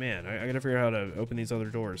like, oh man, I gotta figure out how to open these other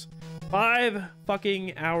doors. 5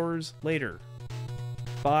 fucking hours later.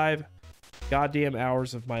 5 goddamn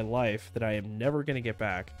hours of my life that I am never gonna get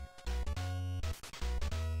back.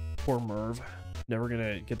 Poor Merv. Never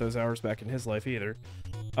gonna get those hours back in his life either.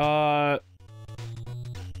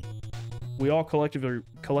 we all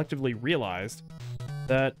collectively realized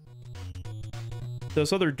that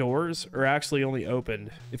those other doors are actually only opened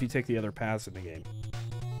if you take the other paths in the game.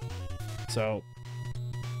 So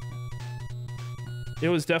it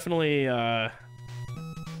was definitely a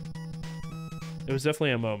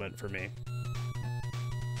moment for me,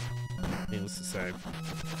 needless to say,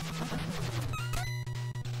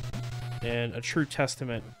 and a true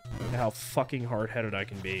testament to how fucking hard-headed I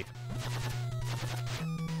can be.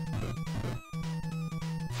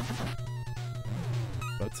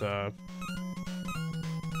 But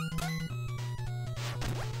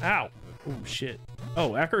ow! Oh shit!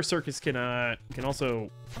 Oh, Acro Circus can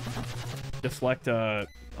also deflect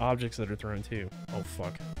objects that are thrown too. Oh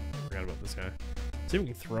fuck! Forgot about this guy. See if we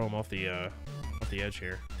can throw him off the edge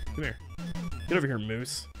here. Come here. Get over here,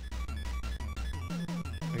 Moose. I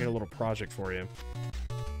got a little project for you.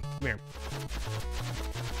 Come here.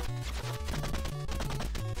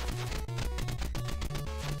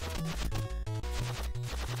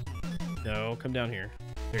 No, come down here.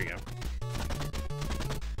 There you go.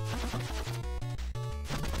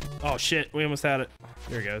 Oh shit, we almost had it.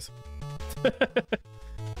 There he goes.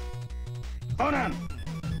 Conan,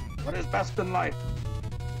 what is best in life?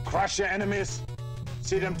 Crush your enemies,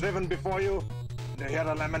 see them driven before you, and hear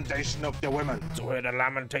the lamentation of the women. To hear the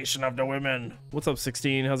lamentation of the women. What's up,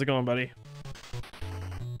 16? How's it going, buddy?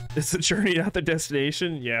 It's the journey, not the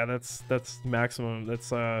destination. Yeah, that's maximum.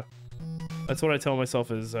 That's what I tell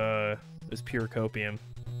myself is pure copium.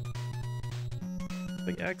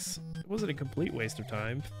 Like X, it wasn't a complete waste of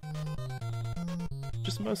time.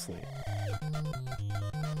 Just mostly.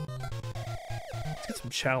 Let's get some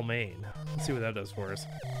chow mein. Let's see what that does for us.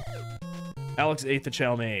 Alex ate the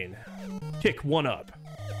chow mein. Kick 1 up.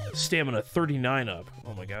 Stamina 39 up.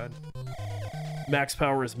 Oh my god. Max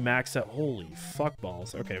power is maxed out. Holy fuck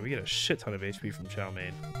balls. Okay, we get a shit ton of HP from chow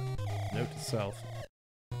mein. Note to self.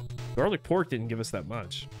 Garlic pork didn't give us that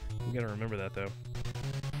much. We gotta remember that though.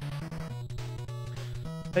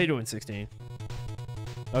 How you doing, 16?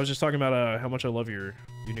 I was just talking about how much I love your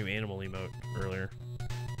new animal emote earlier.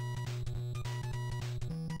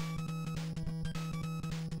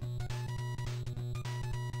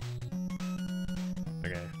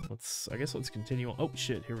 Okay, I guess let's continue on. Oh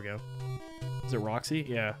shit, here we go. Is it Roxy?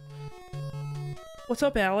 Yeah. What's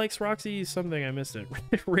up, Alex? Roxy something, I missed it.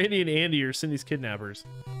 Randy and Andy are Cindy's kidnappers.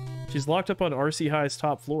 She's locked up on RC High's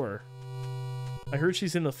top floor. I heard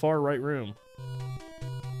she's in the far right room.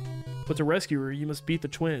 But to rescue her, you must beat the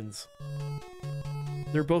twins.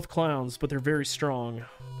 They're both clowns, but they're very strong.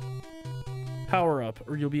 Power up,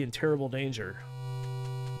 or you'll be in terrible danger.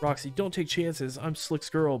 Roxy, don't take chances. I'm Slick's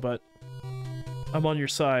girl, but I'm on your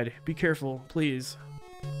side. Be careful, please.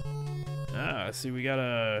 Ah, see, we got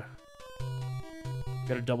a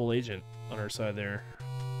double agent on our side there.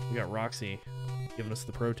 We got Roxy giving us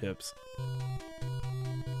the pro tips.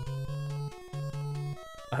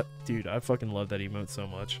 Dude, I fucking love that emote so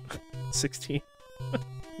much. 16.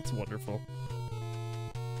 It's wonderful.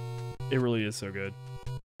 It really is so good.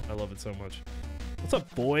 I love it so much. What's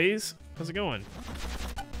up, boys? How's it going?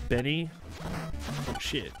 Benny? Oh,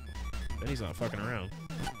 shit. Benny's not fucking around.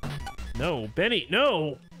 No, Benny,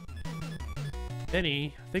 no!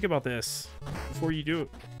 Benny, think about this before you do it.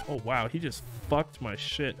 Oh, wow, he just fucked my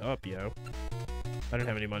shit up, yo. I didn't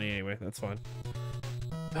have any money anyway, that's fine.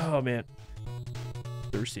 Oh, man.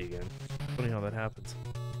 Thirsty again. Funny how that happens.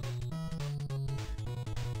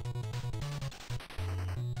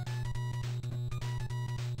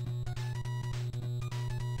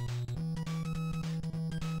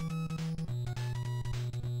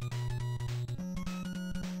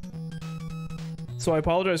 So I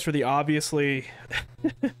apologize for the obviously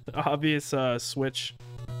obvious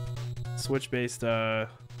Switch-based retro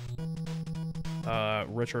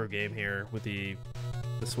game here with the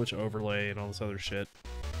Switch overlay and all this other shit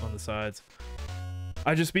on the sides.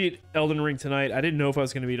 I just beat Elden Ring tonight. I didn't know if I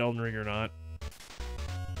was going to beat Elden Ring or not.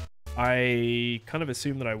 I kind of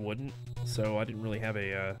assumed that I wouldn't, so I didn't really have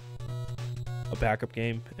a backup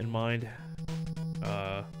game in mind.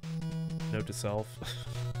 Note to self: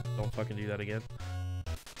 don't fucking do that again.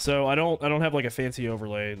 So I don't have like a fancy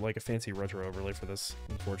overlay, like a fancy retro overlay for this,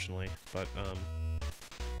 unfortunately. But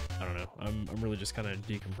I don't know. I'm really just kind of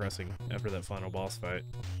decompressing after that final boss fight.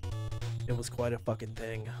 It was quite a fucking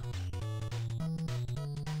thing.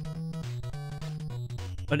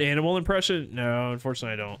 An animal impression? No,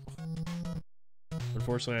 unfortunately I don't.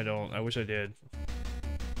 Unfortunately I don't. I wish I did.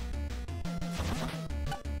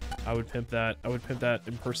 I would pimp that. I would pimp that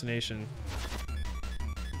impersonation.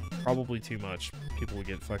 Probably too much. People would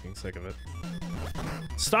get fucking sick of it.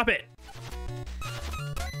 Stop it!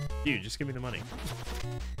 Dude, just give me the money.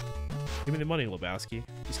 Give me the money, Lebowski.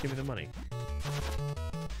 Just give me the money.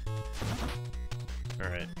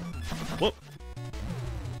 Alright. Whoop!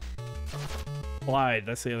 Clyde,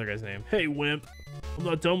 that's the other guy's name. Hey, wimp! I'm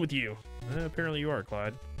not done with you. Apparently you are,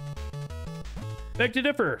 Clyde. Beg to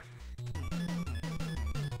differ!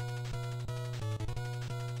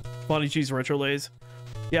 Bonnie Cheese Retro Lays.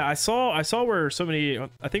 Yeah, I saw where somebody,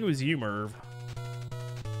 I think it was you, Merv,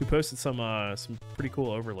 who posted some pretty cool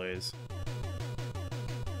overlays.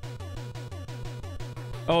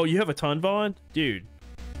 Oh, you have a ton, Vaughn? Dude.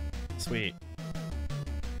 Sweet.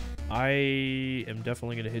 I am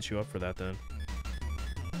definitely going to hit you up for that then.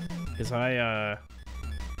 Because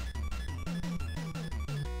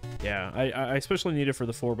yeah, I especially need it for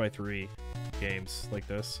the 4x3 games like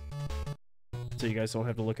this. So you guys don't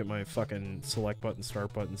have to look at my fucking select button,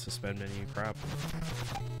 start button, suspend menu crap.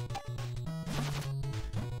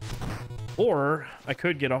 Or I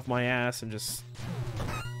could get off my ass and just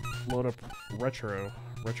load up Retro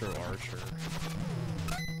Arch or...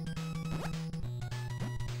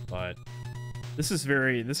 But this is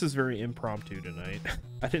very impromptu tonight.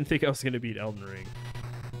 I didn't think I was gonna beat Elden Ring.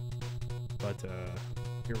 But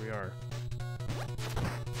here we are.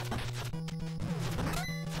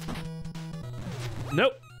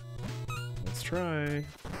 Nope. Let's try.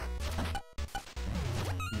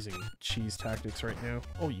 Using cheese tactics right now.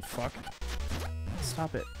 Oh, you fuck.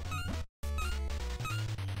 Stop it.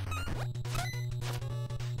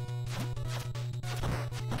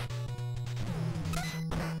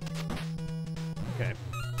 Okay.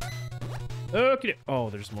 Okay. Oh,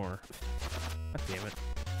 there's more. God damn it.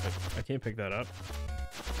 I can't pick that up.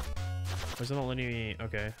 Why is it not letting me?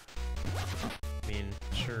 Okay. I mean,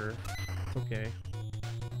 sure. It's okay.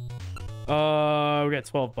 We got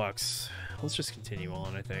 12 bucks. Let's just continue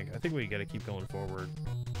on, I think. I think we gotta keep going forward.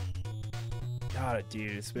 God,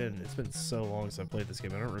 dude, it's been so long since I played this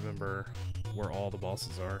game. I don't remember where all the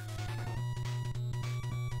bosses are.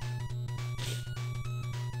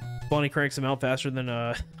 Bonnie cranks him out faster than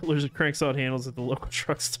Lizard cranks out handles at the local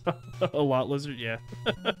truck stop. A lot, Lizard, yeah.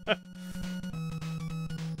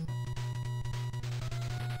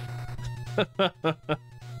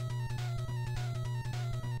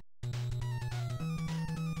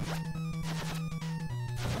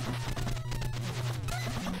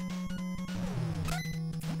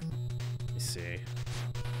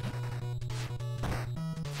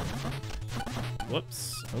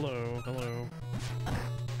 Whoops. Hello, hello.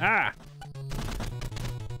 Ah!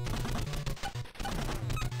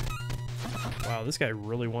 Wow, this guy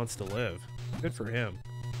really wants to live. Good for him.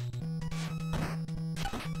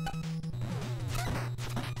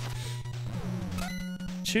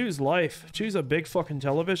 Choose life. Choose a big fucking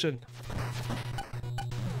television.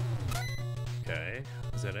 Okay.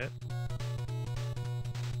 Is that it?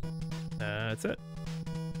 That's it.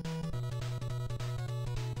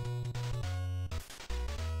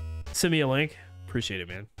 Send me a link. Appreciate it,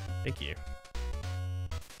 man. Thank you.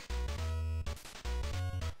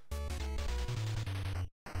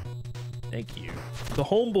 Thank you. The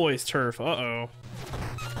Homeboys turf. Uh-oh.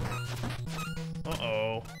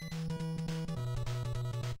 Uh-oh.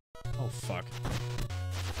 Oh, fuck.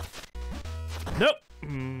 Nope.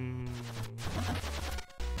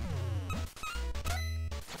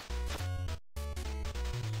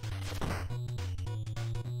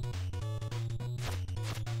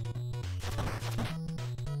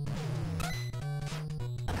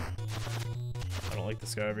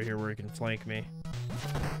 This guy over here where he can flank me.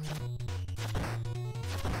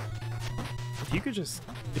 If you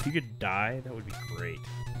could die, that would be great.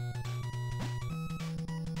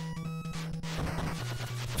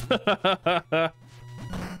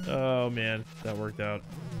 Oh man, that worked out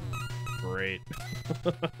great.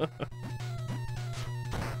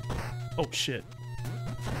 Oh shit.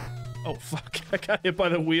 Oh fuck, I got hit by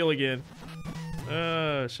the wheel again.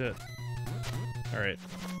 Oh shit. Alright.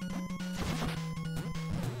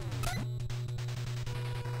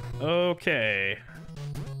 Okay.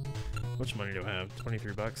 How much money do I have?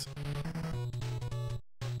 23 bucks.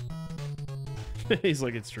 He's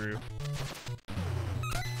like, it's true.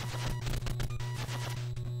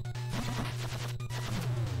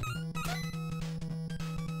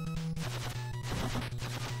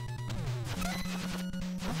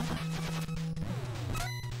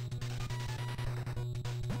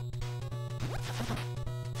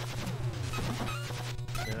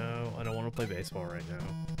 No, I don't want to play baseball right now.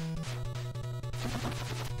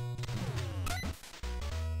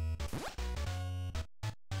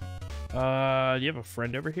 Do you have a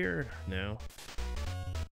friend over here? No.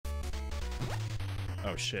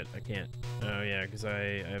 Oh shit, I can't. Oh yeah, because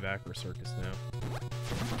I have Aqua Circus now.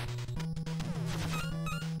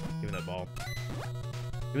 Give me that ball. ball.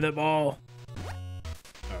 Give me that ball.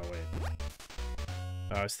 Oh wait.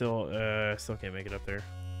 Oh, I still can't make it up there.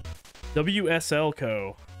 WSL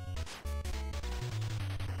Co.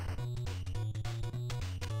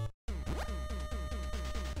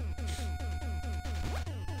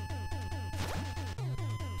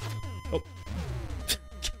 Oh.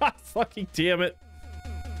 God fucking damn it.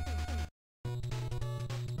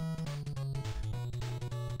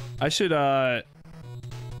 I should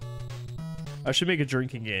make a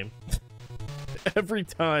drinking game. Every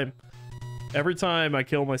time I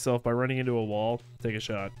kill myself by running into a wall, take a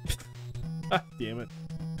shot. God damn it.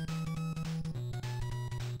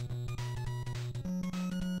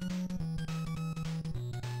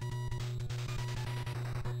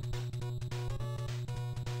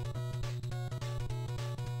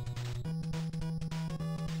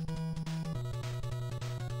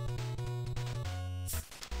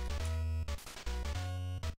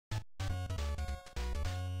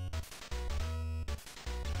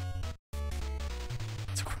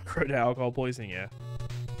 To alcohol poisoning, yeah.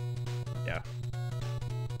 Yeah.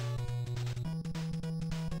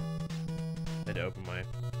 I had to open my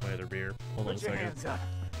other beer. Hold on a second. Hands up.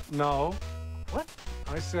 No. What?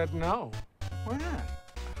 I said no. Why not?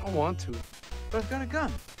 I don't want to. But I've got a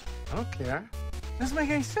gun. I don't care. Doesn't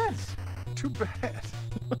make any sense. Too bad.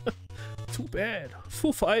 Too bad.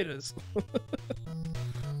 Foo Fighters.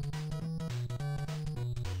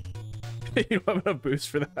 You don't have enough boost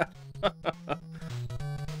for that.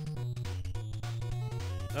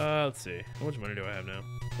 Let's see. How much money do I have now?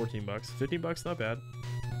 14 bucks. 15 bucks? Not bad.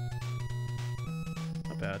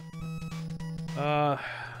 Not bad.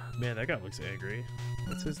 Man, that guy looks angry.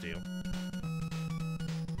 What's his deal?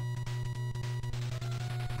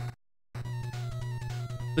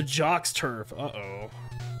 The Jocks Turf. Uh-oh.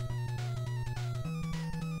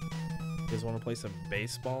 You guys want to play some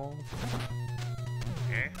baseball?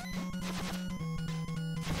 Eh?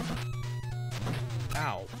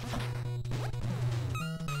 Ow.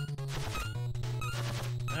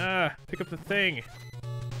 Ah, pick up the thing.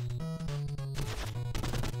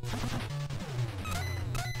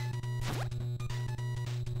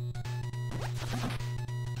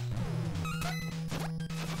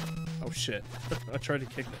 Oh shit. I tried to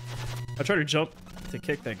kick that. I tried to jump to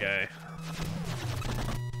kick that guy.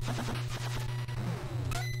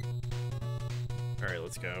 Alright,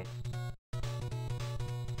 let's go.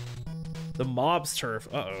 The mob's turf.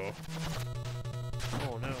 Uh-oh.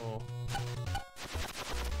 Oh no.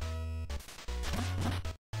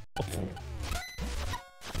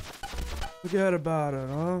 Forget about it,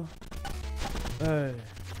 huh? Hey.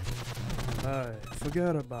 Hey,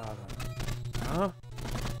 forget about it. Huh?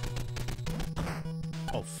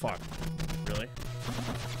 Oh, fuck. Really?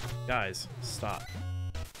 Guys, stop.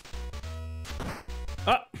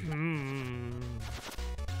 Ah!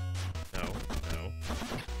 No, no.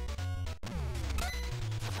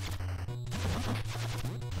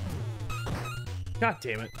 God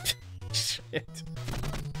damn it. Shit.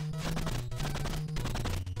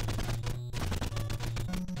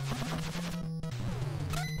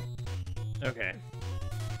 Okay.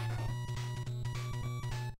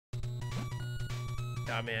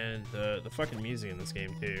 Ah, man, the fucking music in this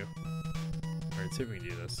game too. Alright, see if we can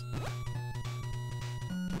do this.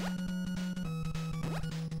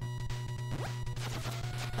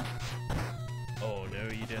 Oh no,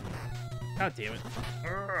 you didn't. God damn it.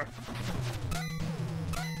 Urgh.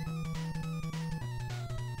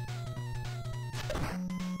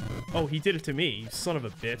 Oh, he did it to me, you son of a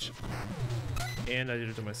bitch. And I did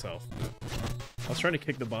it to myself. I was trying to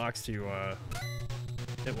kick the box to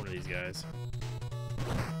hit one of these guys.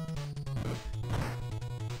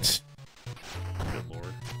 Good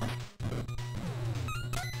lord.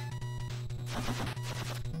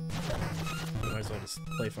 Might as well just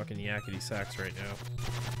play fucking yakety sax right now.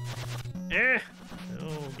 Eh! No,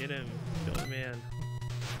 get him. Kill the man.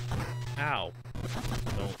 Ow.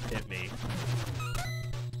 Don't hit me.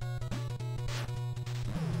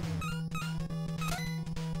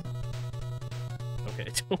 Okay,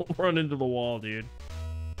 don't run into the wall, dude.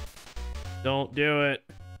 Don't do it.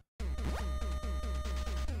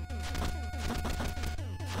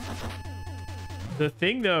 The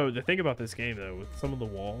thing about this game though, with some of the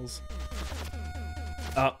walls.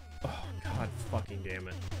 Oh god fucking damn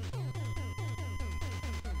it.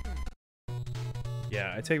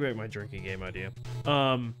 Yeah, I take back my drinking game idea.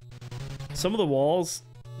 Some of the walls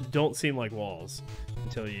don't seem like walls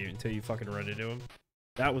until you fucking run into them.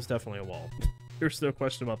 That was definitely a wall. There's no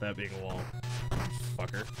question about that being a wall.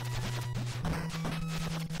 Fucker.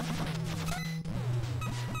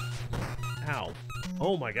 Ow.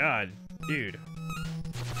 Oh my god. Dude.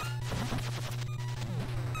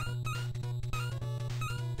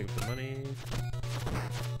 Pick up the money.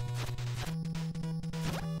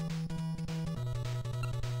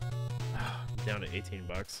 Down to 18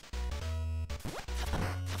 bucks.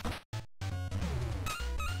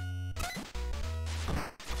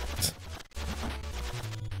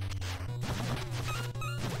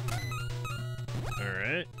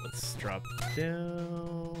 Alright, let's drop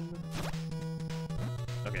down.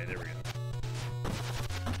 Okay, there we go.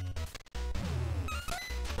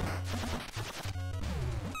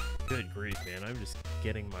 Good grief, man. I'm just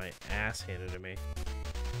getting my ass handed to me.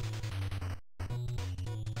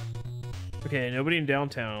 Okay, nobody in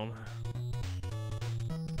downtown.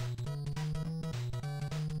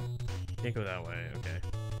 Can't go that way, okay.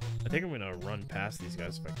 I think I'm gonna run past these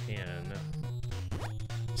guys if I can,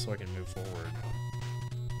 so I can move forward.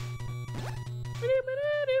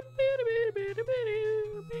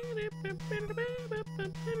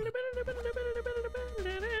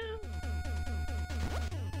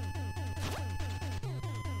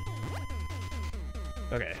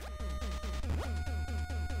 Okay.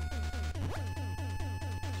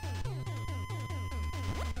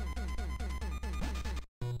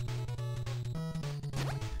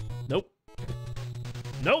 Nope.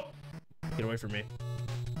 Nope! Get away from me.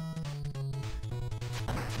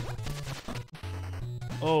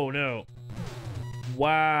 Oh no.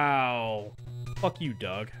 Wow. Fuck you,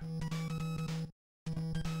 Doug.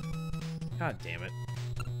 God damn it.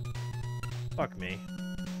 Fuck me.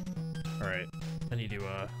 Alright. I need to,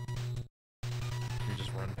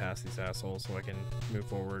 just run past these assholes so I can move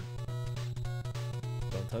forward.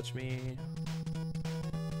 Don't touch me.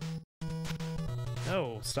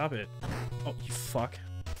 No, stop it. Oh, you fuck.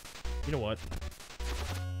 You know what?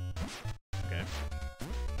 Okay.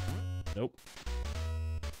 Nope.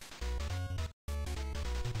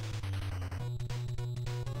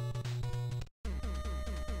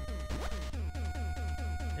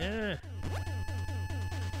 Eh.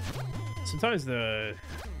 Sometimes the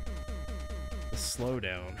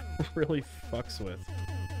slowdown really fucks with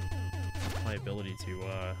my ability to,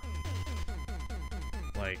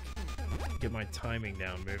 like, get my timing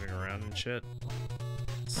down moving around and shit.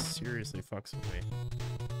 It seriously fucks with me.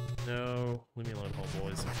 No, leave me alone,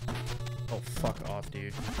 homeboys. Oh, fuck off,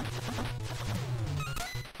 dude.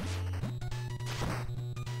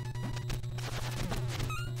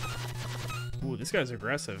 Ooh, this guy's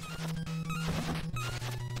aggressive.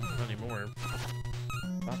 Not anymore.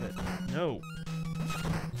 Stop it. No.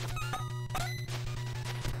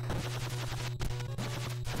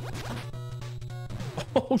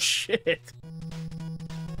 Oh shit!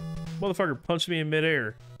 Motherfucker punched me in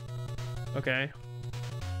midair. Okay.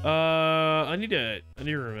 I need to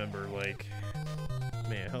remember, like,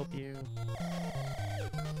 may I help you?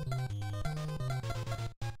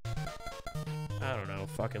 I don't know.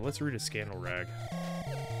 Fuck it. Let's read a scandal rag.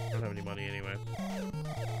 I don't have any money anyway.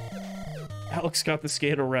 Alex got the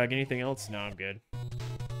scandal rag. Anything else? No, I'm good.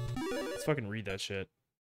 Let's fucking read that shit.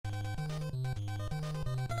 I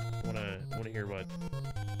wanna hear what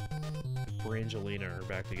Brangelina are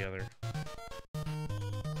back together.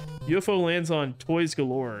 UFO lands on Toys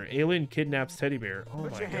Galore. Alien kidnaps teddy bear. Oh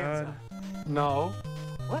Put my your hands god. up. No.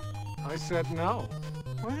 What? I said no.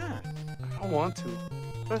 Why not? I don't want to,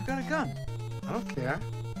 but I've got a gun. I don't care.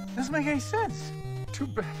 Doesn't make any sense. Too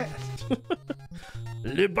bad.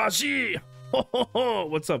 Le Bashi! Ho ho ho!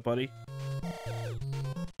 What's up, buddy?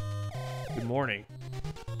 Good morning.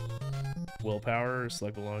 Willpower,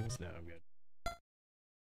 select belongs. No, I'm good.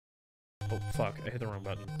 Oh, fuck. I hit the wrong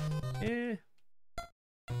button. Eh.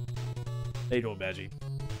 How you doing, Badgie?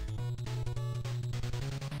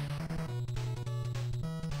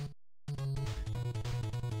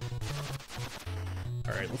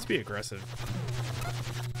 Alright, let's be aggressive.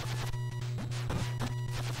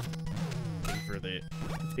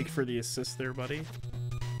 Thank you for the assist there, buddy.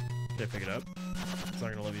 Can I pick it up? It's not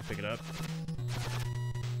gonna let me pick it up.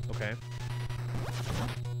 Okay.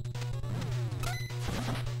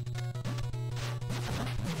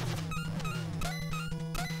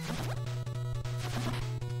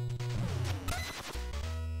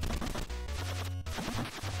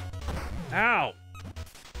 Ow!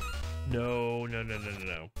 No, no, no, no, no,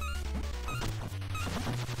 no.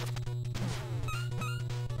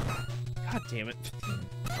 God damn it.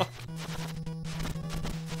 Fuck.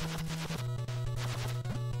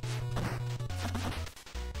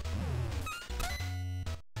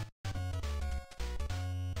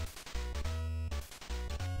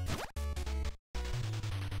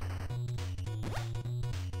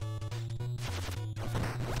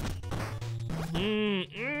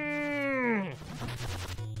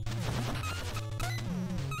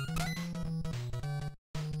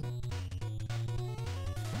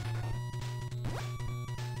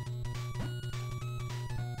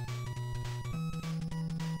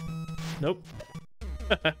 Nope.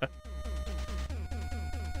 I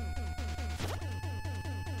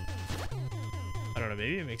don't know,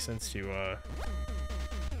 maybe it makes sense to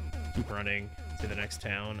keep running to the next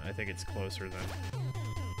town. I think it's closer than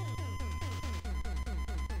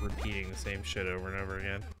repeating the same shit over and over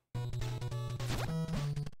again.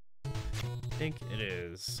 I think it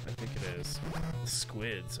is. I think it is.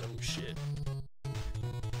 Squids. Oh shit.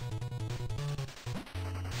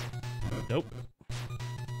 Nope.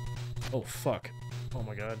 Oh fuck. Oh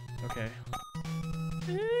my god. Okay.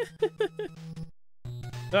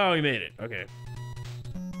 Oh, he made it. Okay.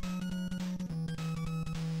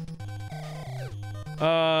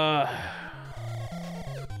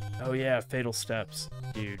 Oh yeah, Fatal Steps.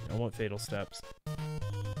 Dude, I want Fatal Steps.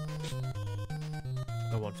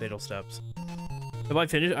 I want Fatal Steps. Have I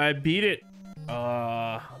finished? I beat it.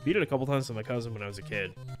 Beat it a couple times with my cousin when I was a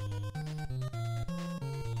kid.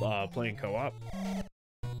 Playing co-op.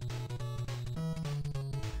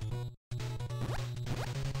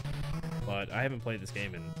 But I haven't played this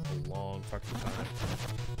game in a long fucking time.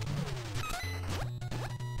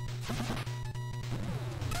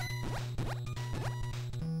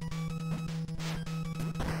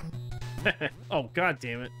 Oh, god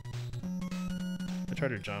damn it. I tried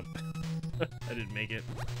to jump. I didn't make it.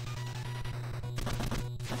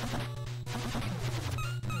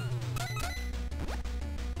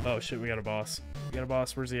 Oh shit, we got a boss. We got a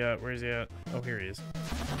boss. Where's he at? Where is he at? Oh, here he is.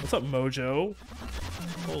 What's up, Mojo?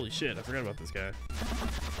 Holy shit, I forgot about this guy.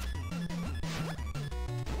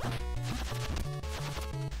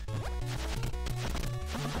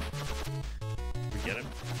 We get him?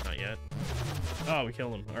 Not yet. Oh, we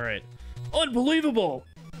killed him. Alright. Unbelievable!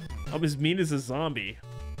 I'm as mean as a zombie.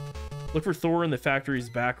 Look for Thor in the factory's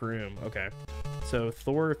back room. Okay. So,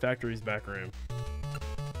 Thor, factory's back room.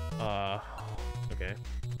 Okay.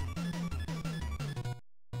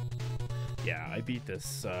 Yeah, I beat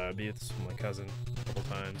this with my cousin a couple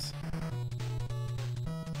times.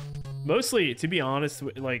 Mostly, to be honest,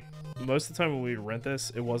 like, most of the time when we would rent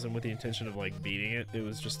this, it wasn't with the intention of, like, beating it. It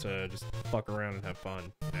was just to just fuck around and have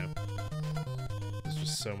fun, you know? It's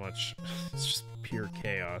just so much... It's just pure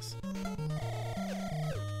chaos.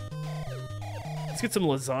 Let's get some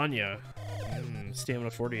lasagna. Stamina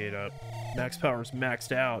 48 up. Max power's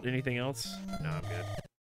maxed out. Anything else? No, I'm good.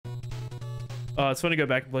 It's fun to go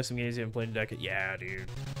back and play some games you haven't played in a decade. Yeah, dude.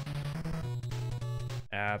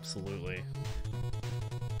 Absolutely.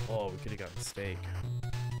 Oh, we could have gotten steak.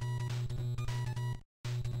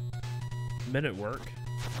 Men at work.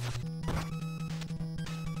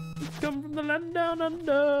 We come from the land down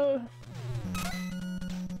under.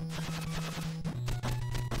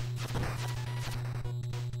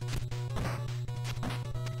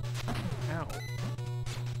 Ow.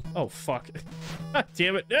 Oh, fuck.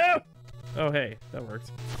 Damn it. No! Oh, hey. That worked.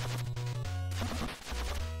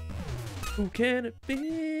 Who can it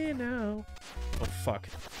be now? Oh, fuck.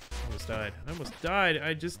 I almost died. I almost died.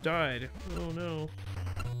 I just died. Oh, no.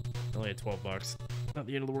 I only had 12 bucks. Not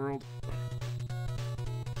the end of the world.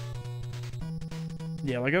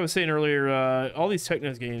 Yeah, like I was saying earlier, all these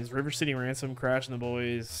Technos games, River City Ransom, Crash and the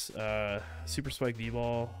Boys, Super Spike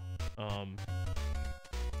V-Ball,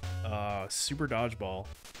 Super Dodgeball,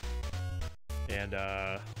 and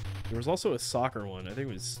there was also a soccer one. I think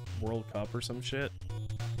it was World Cup or some shit.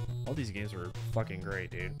 All these games were fucking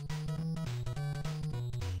great, dude.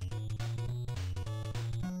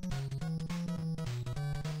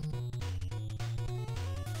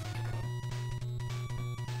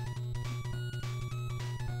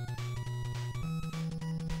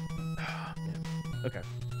 Okay.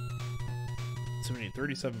 So we need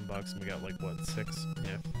 37 bucks and we got like what, 6?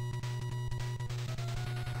 Yeah.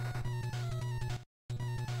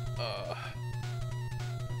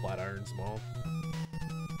 Flatiron small.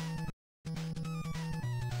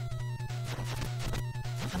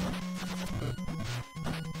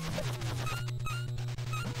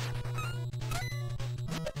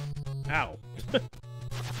 Ow.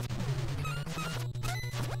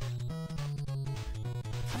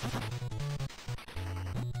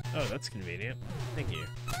 Oh, that's convenient. Thank you.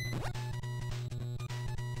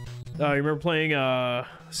 You remember playing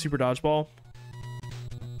Super Dodgeball?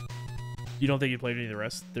 You don't think you played any of the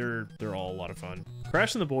rest? They're all a lot of fun.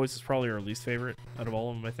 Crash and the Boys is probably our least favorite out of all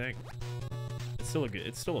of them, I think.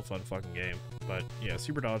 It's still a fun fucking game. But yeah,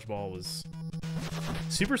 Super Dodgeball was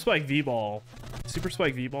Super Spike V-Ball. Super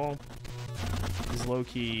Spike V-Ball is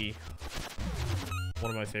low-key one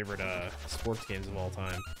of my favorite sports games of all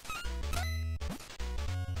time.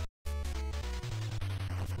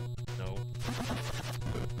 No.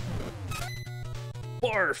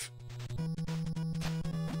 Barf!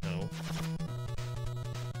 No.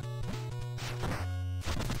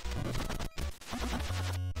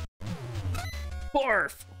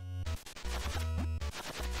 Barf!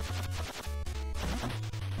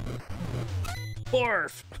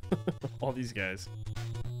 Barf! All these guys.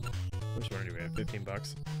 Which one do we have? 15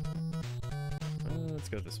 bucks. Let's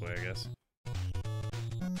go this way, I guess.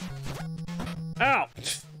 Ow!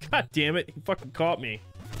 God damn it, he fucking caught me.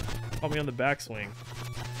 Caught me on the backswing.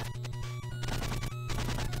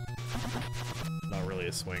 Not really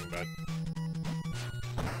a swing, but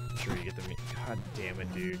I'm sure you get the... God damn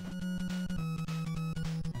it, dude.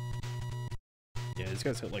 Yeah, these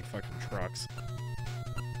guys hit like fucking trucks.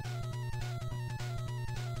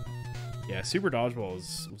 Yeah, Super Dodgeball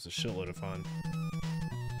was a shitload of fun.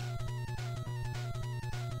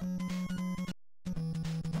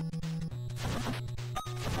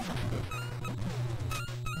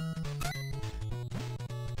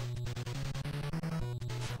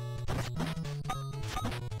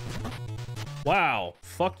 Wow,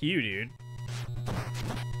 fuck you, dude.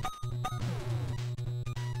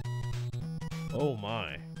 Oh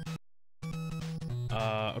my.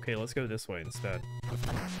 Okay, let's go this way instead.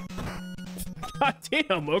 God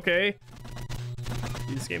damn, okay.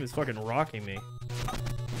 Dude, this game is fucking rocking me.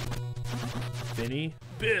 Vinny.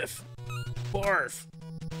 Biff. Barf.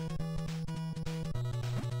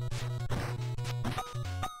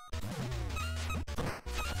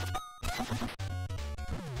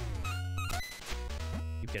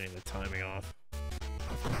 Keep getting the timing off.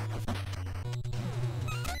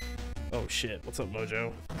 Oh shit, what's up,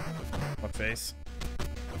 Mojo? Fuckface.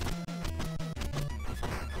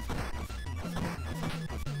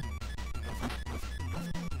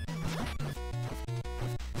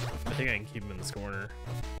 I think I can keep him in this corner.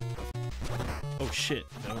 Oh shit.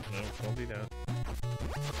 No, no, don't do that.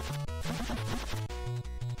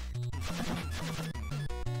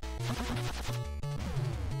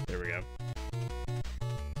 There we go.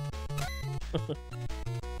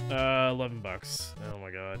 11 bucks. Oh my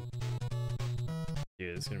god.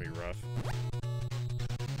 Dude, it's gonna be rough.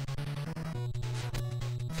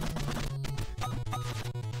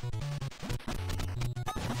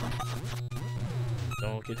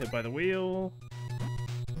 Don't get hit by the wheel.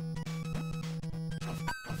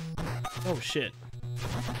 Oh shit.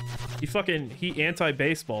 He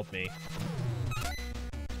anti-baseballed me.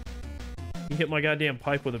 He hit my goddamn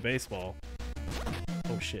pipe with a baseball.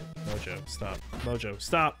 Oh shit. Mojo, stop. Mojo,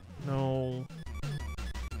 stop. No.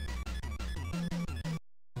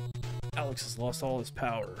 Alex has lost all his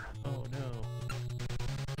power. Oh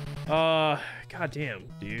no. Goddamn,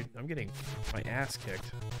 dude. I'm getting my ass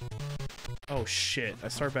kicked. Oh shit. I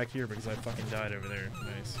start back here because I fucking died over there.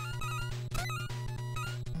 Nice.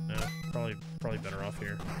 No, probably better off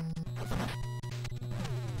here.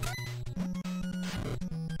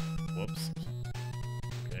 Whoops.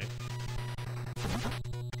 Okay.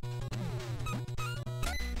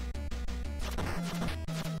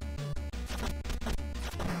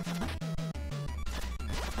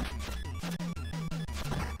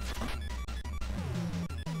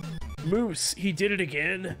 Moose, he did it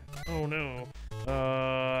again. Oh no.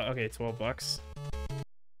 Okay, 12 bucks.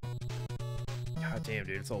 God damn,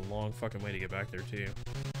 dude, it's a long fucking way to get back there too.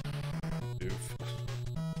 Oof.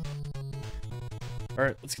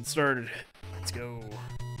 Alright, let's get started. Let's go.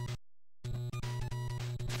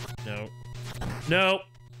 No. No!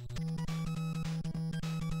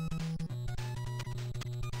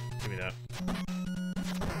 Give me that.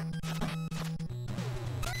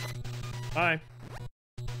 Hi.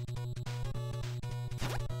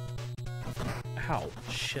 Ow.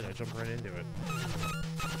 Shit, I jumped right into it.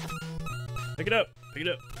 Pick it up! Pick it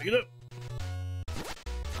up! Pick it up!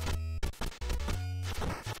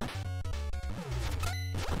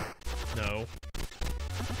 No.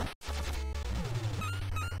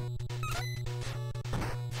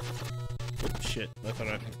 Oh, shit. I thought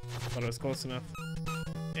I was close enough.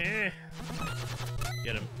 Eh.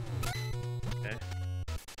 Get him. Okay.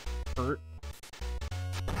 Hurt.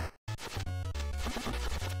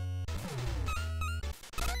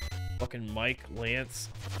 Fucking Mike, Lance.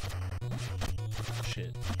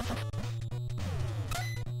 Shit.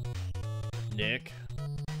 Nick.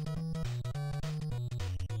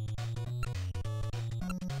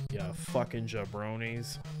 Yeah, fucking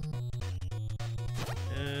jabronis.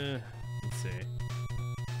 Let's see.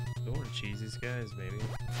 Don't want to cheese these guys, maybe.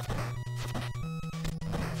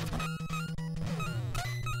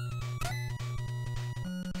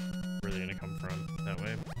 Where are they gonna come from? That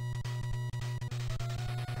way?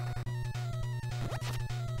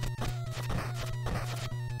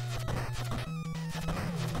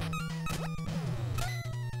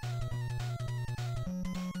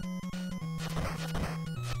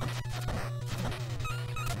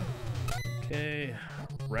 Okay,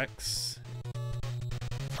 Rex.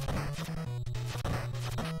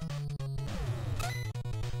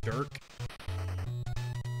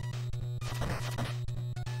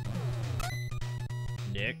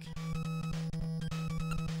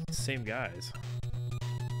 same guys.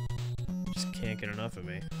 Just can't get enough of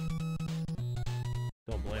me.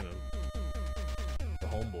 Don't blame him. The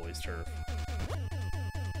homeboys turf.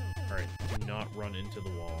 Alright, do not run into the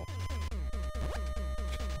wall.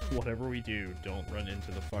 Whatever we do, don't run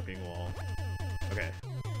into the fucking wall. Okay.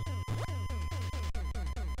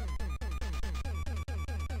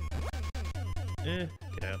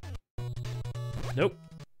 Get out. Nope.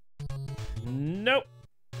 Nope.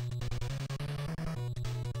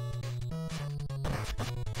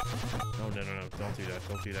 No, no, no, no. Don't do that.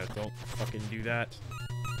 Don't do that. Don't fucking do that.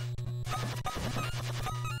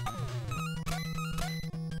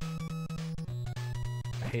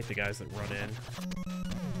 I hate the guys that run in.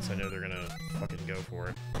 So I know they're gonna fucking go for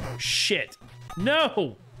it. Oh, shit!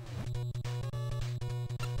 No!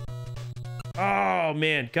 Oh,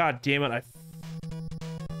 man. God damn it. I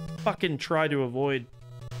fucking tried to avoid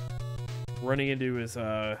running into his,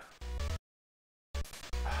 Oh,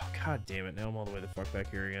 god damn it. Now I'm all the way the fuck back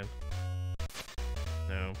here again.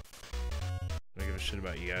 No. I don't give a shit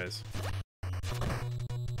about you guys.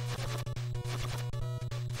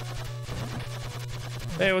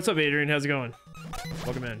 Hey, what's up, Adrian? How's it going?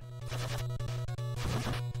 Welcome in.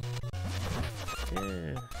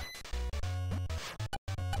 Yeah.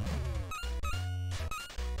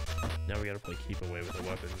 Now we gotta play keep away with the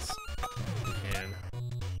weapons. We can.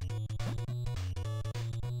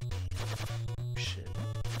 Shit.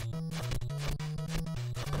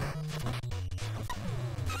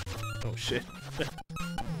 Oh shit.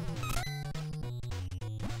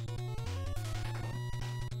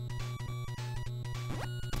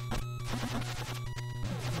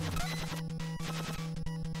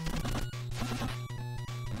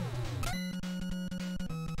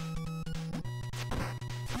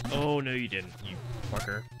 Oh, no, you didn't, you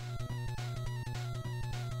fucker.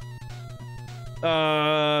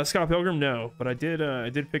 Scott Pilgrim, no, but I did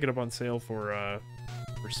pick it up on sale for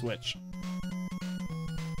Switch.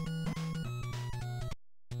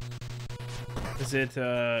 Is it,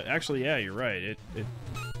 actually, yeah, you're right. It,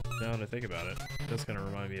 now that I think about it, it does kind of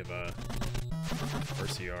remind me of,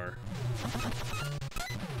 RCR.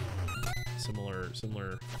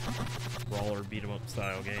 Similar brawler beat-em-up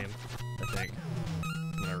style game, I think.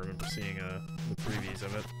 I remember seeing the previews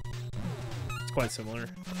of it. It's quite similar.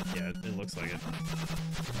 Yeah, it looks like it.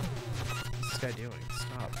 What's this guy doing?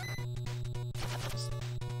 Stop. Just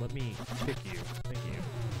let me kick you. Thank you.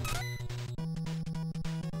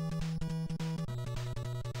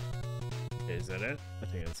 Okay, is that it? I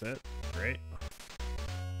think that's it. Great.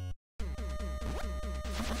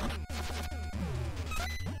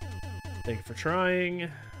 Thank you for trying.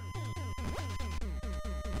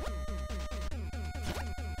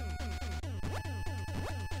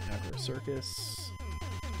 Circus.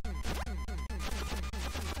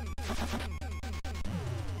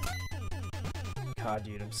 God,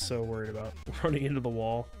 dude, I'm so worried about running into the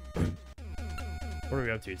wall. What are we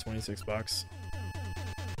up to? 26 bucks.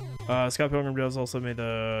 Scott Pilgrim does also made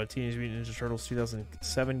the Teenage Mutant Ninja Turtles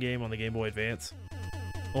 2007 game on the Game Boy Advance.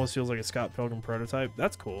 Almost feels like a Scott Pilgrim prototype.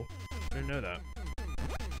 That's cool. I didn't know that.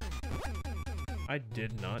 I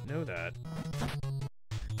did not know that.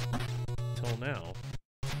 Till now.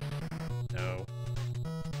 No.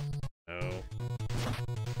 No.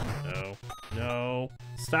 No. No.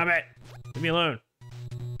 Stop it! Leave me alone.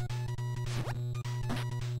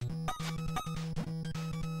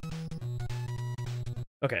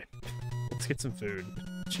 Okay. Let's get some food.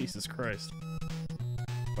 Jesus Christ.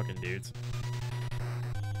 Fucking dudes.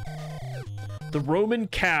 The Roman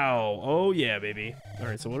cow. Oh yeah, baby.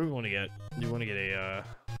 Alright, so what do we want to get? Do we want to get a,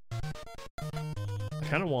 I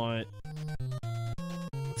kind of want...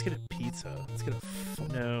 Let's get a pizza. Let's get a...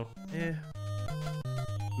 No. Eh.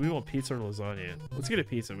 We want pizza or lasagna. Let's get a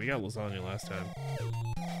pizza. We got lasagna last time.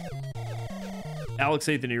 Alex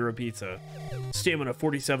ate the Nero pizza. Stamina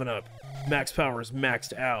 47 up. Max power is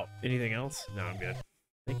maxed out. Anything else? No, I'm good.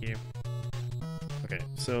 Thank you. Okay,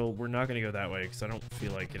 so we're not going to go that way because I don't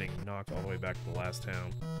feel like getting knocked all the way back to the last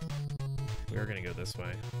town. We are going to go this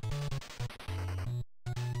way.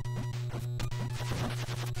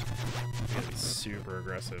 We gotta be super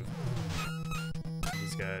aggressive.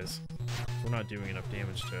 These guys. We're not doing enough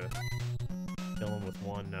damage to kill them with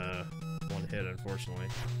one hit, unfortunately.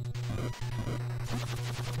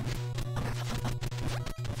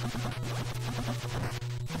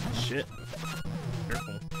 Shit.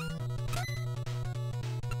 Careful.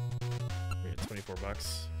 We got 24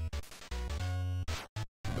 bucks.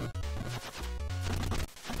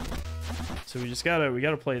 So we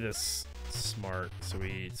gotta play this smart so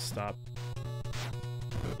we stop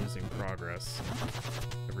losing progress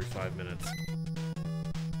every 5 minutes.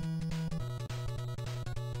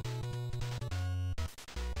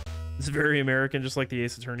 It's very American, just like the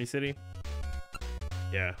Ace Attorney city.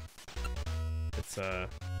 Yeah. It's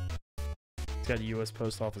got U.S.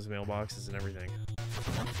 post office mailboxes and everything.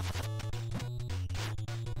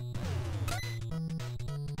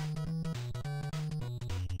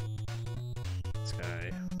 This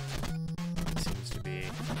guy seems to be.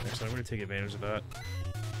 Actually, I'm gonna take advantage of that.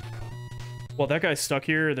 Well, that guy's stuck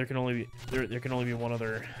here. There can only be one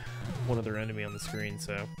other enemy on the screen,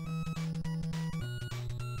 so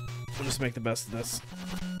we'll just make the best of this.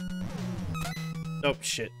 Oh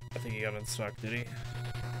shit! I think he got unstuck. Did he?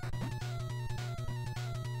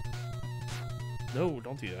 No,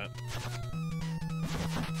 don't do that.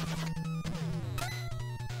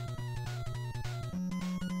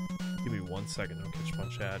 Give me 1 second. Don't catch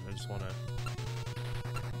punch chat. I just want to.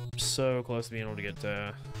 I'm so close to being able to get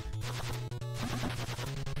the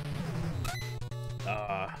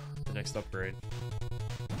next upgrade.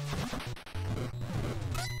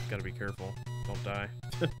 Gotta be careful. Don't die.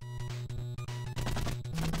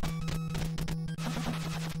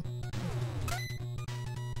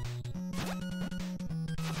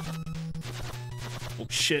 Oh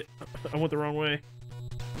shit! I went the wrong way.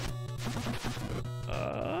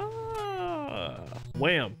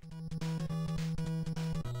 Wham!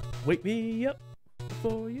 Wake me up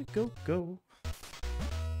before you go.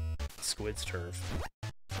 Squid's turf.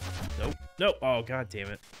 Nope. Nope. Oh god damn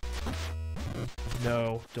it.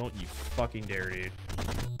 No, don't you fucking dare, dude.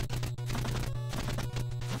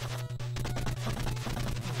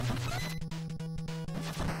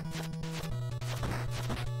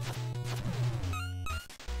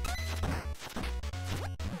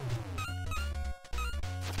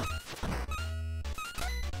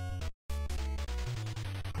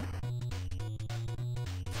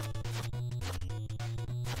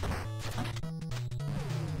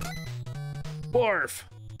 Barf!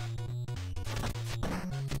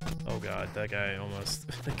 Oh god, that guy almost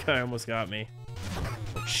got me.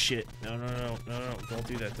 Oh shit. No, don't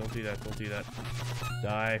do that, don't do that.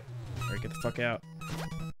 Die. Alright, get the fuck out.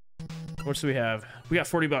 How much do we have? We got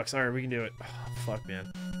 40 bucks. Alright, we can do it. Oh, fuck, man.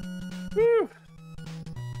 Woo!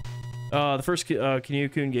 The first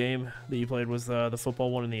Kinyu-kun game that you played was the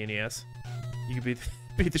football one in the NES. You could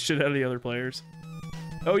beat the shit out of the other players.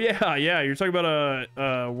 Oh yeah, you're talking about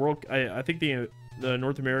a world. I think the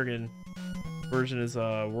North American version is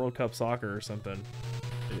World Cup Soccer or something,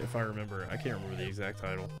 if I remember. I can't remember the exact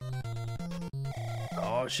title.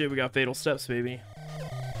 Oh shit, we got Fatal Steps, baby. Is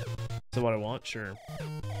that what I want? Sure.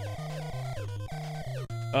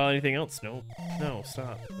 Anything else? No. No,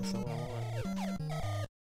 stop. That's not what I want.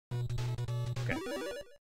 Okay.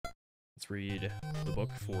 Let's read the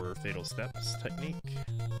book for Fatal Steps technique.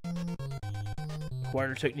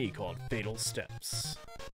 Acquired a technique called Fatal Steps.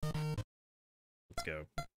 Let's go.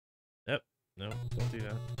 Yep. No, don't do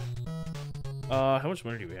that. How much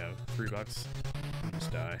money do we have? 3 bucks. We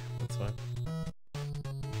just die. That's fine.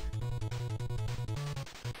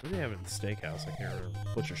 What do they have at the steakhouse? I can't remember.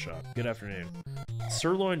 Butcher shop. Good afternoon.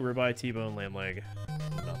 Sirloin, ribeye, T-bone, lamb leg.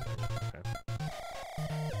 Nothing. Okay.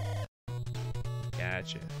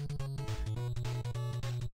 Gotcha.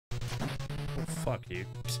 Oh, fuck, dude.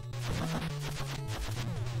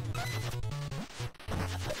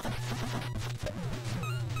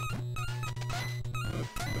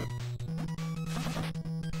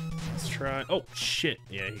 Let's try. Oh shit!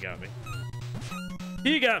 Yeah, he got me.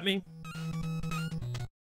 He got me.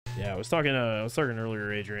 Yeah, I was talking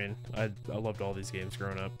earlier, Adrian. I loved all these games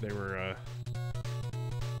growing up. They were a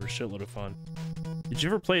shitload of fun. Did you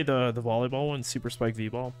ever play the volleyball one, Super Spike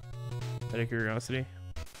V-Ball? Out of curiosity.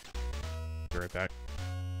 Be right back.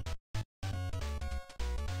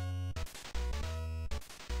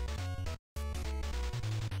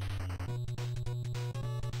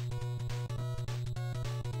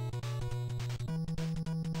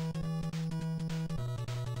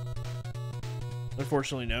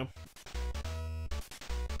 Unfortunately, no.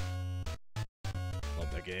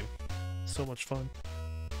 Love that game. So much fun.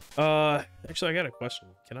 Actually, I got a question.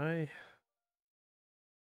 Can I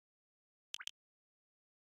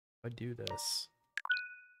do this?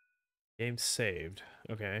 Game saved.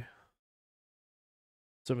 Okay.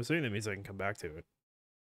 So I'm assuming that means I can come back to it.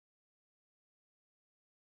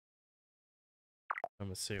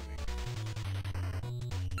 I'm assuming.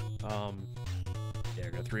 Yeah, I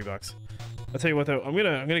got 3 bucks. I'll tell you what though, I'm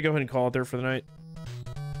gonna go ahead and call it there for the night.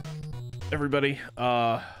 Everybody,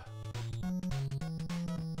 oh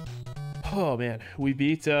man, we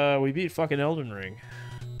beat fucking Elden Ring.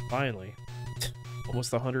 Finally.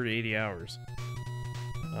 Almost 180 hours.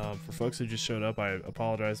 For folks who just showed up, I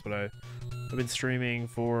apologize, but I've been streaming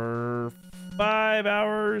for 5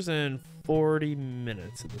 hours and 40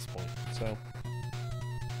 minutes at this point, so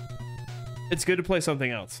it's good to play something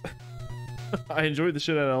else. I enjoyed the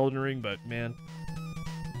shit out of Elden Ring, but man,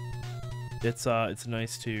 it's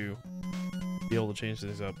nice to be able to change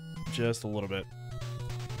things up just a little bit.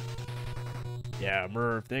 Yeah,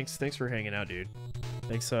 Merv, thanks for hanging out, dude.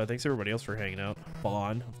 Thanks everybody else for hanging out.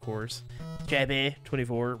 Vaughn, of course. Jabby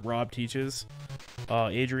 24, Rob Teaches,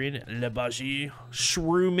 Adrian, Lebaji,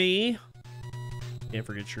 Shroomy. Can't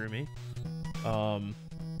forget Shroomy.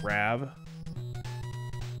 Rav.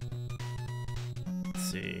 Let's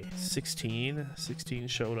see. 16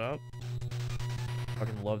 showed up.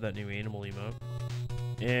 Fucking love that new animal emote.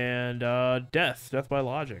 And Death by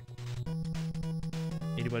Logic.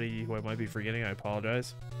 Anybody who I might be forgetting, I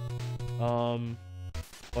apologize.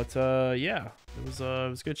 But yeah, it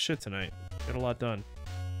was good shit tonight. Got a lot done.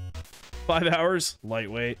 5 hours,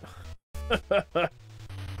 lightweight.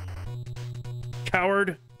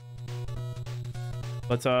 Coward.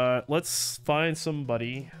 But let's find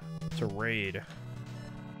somebody to raid.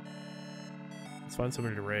 Let's find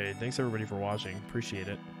somebody to raid. Thanks everybody for watching. Appreciate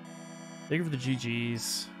it. Thank you for the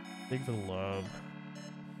GGs. Thank you for the love.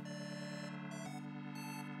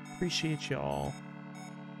 Appreciate y'all.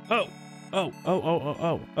 Oh.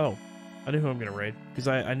 I know who I'm gonna raid, because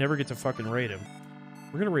I never get to fucking raid him.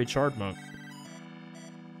 We're gonna raid Shard Monk.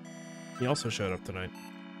 He also showed up tonight.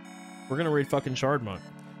 We're gonna raid fucking Shard Monk.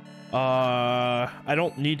 I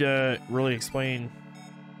don't need to really explain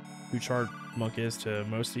who Shard Monk is to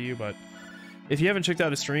most of you, but if you haven't checked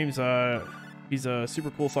out his streams, he's a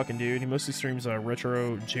super cool fucking dude. He mostly streams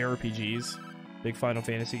retro JRPGs. Big Final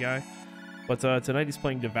Fantasy guy. But tonight he's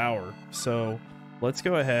playing Devour. So let's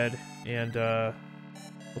go ahead and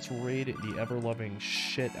let's raid the ever-loving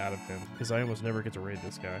shit out of him, because I almost never get to raid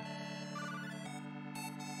this guy.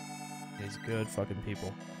 He's good fucking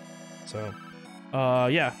people. So,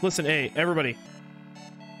 yeah, listen, hey, everybody.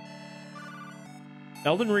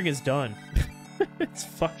 Elden Ring is done. It's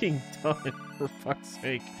fucking done, for fuck's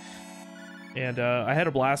sake. And I had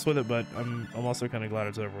a blast with it, but I'm also kind of glad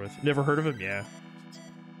it's over with. Never heard of him? Yeah.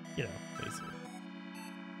 You know, basically.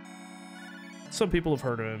 Some people have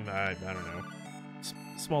heard of him. I don't know.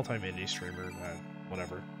 Small-time indie streamer.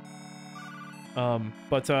 Whatever.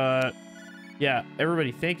 But yeah,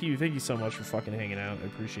 everybody, thank you so much for fucking hanging out. I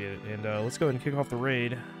appreciate it. And let's go ahead and kick off the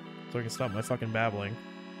raid so I can stop my fucking babbling.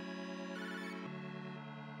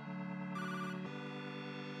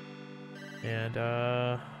 And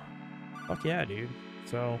fuck yeah, dude.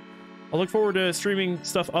 So I'll look forward to streaming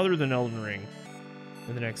stuff other than Elden Ring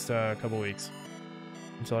in the next couple weeks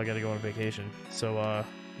until I gotta go on vacation. So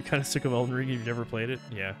you kind of sick of Elden Ring if you've never played it?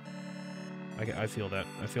 Yeah, I feel that.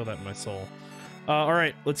 I feel that in my soul. All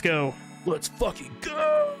right, let's go. Let's fucking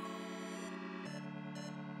go.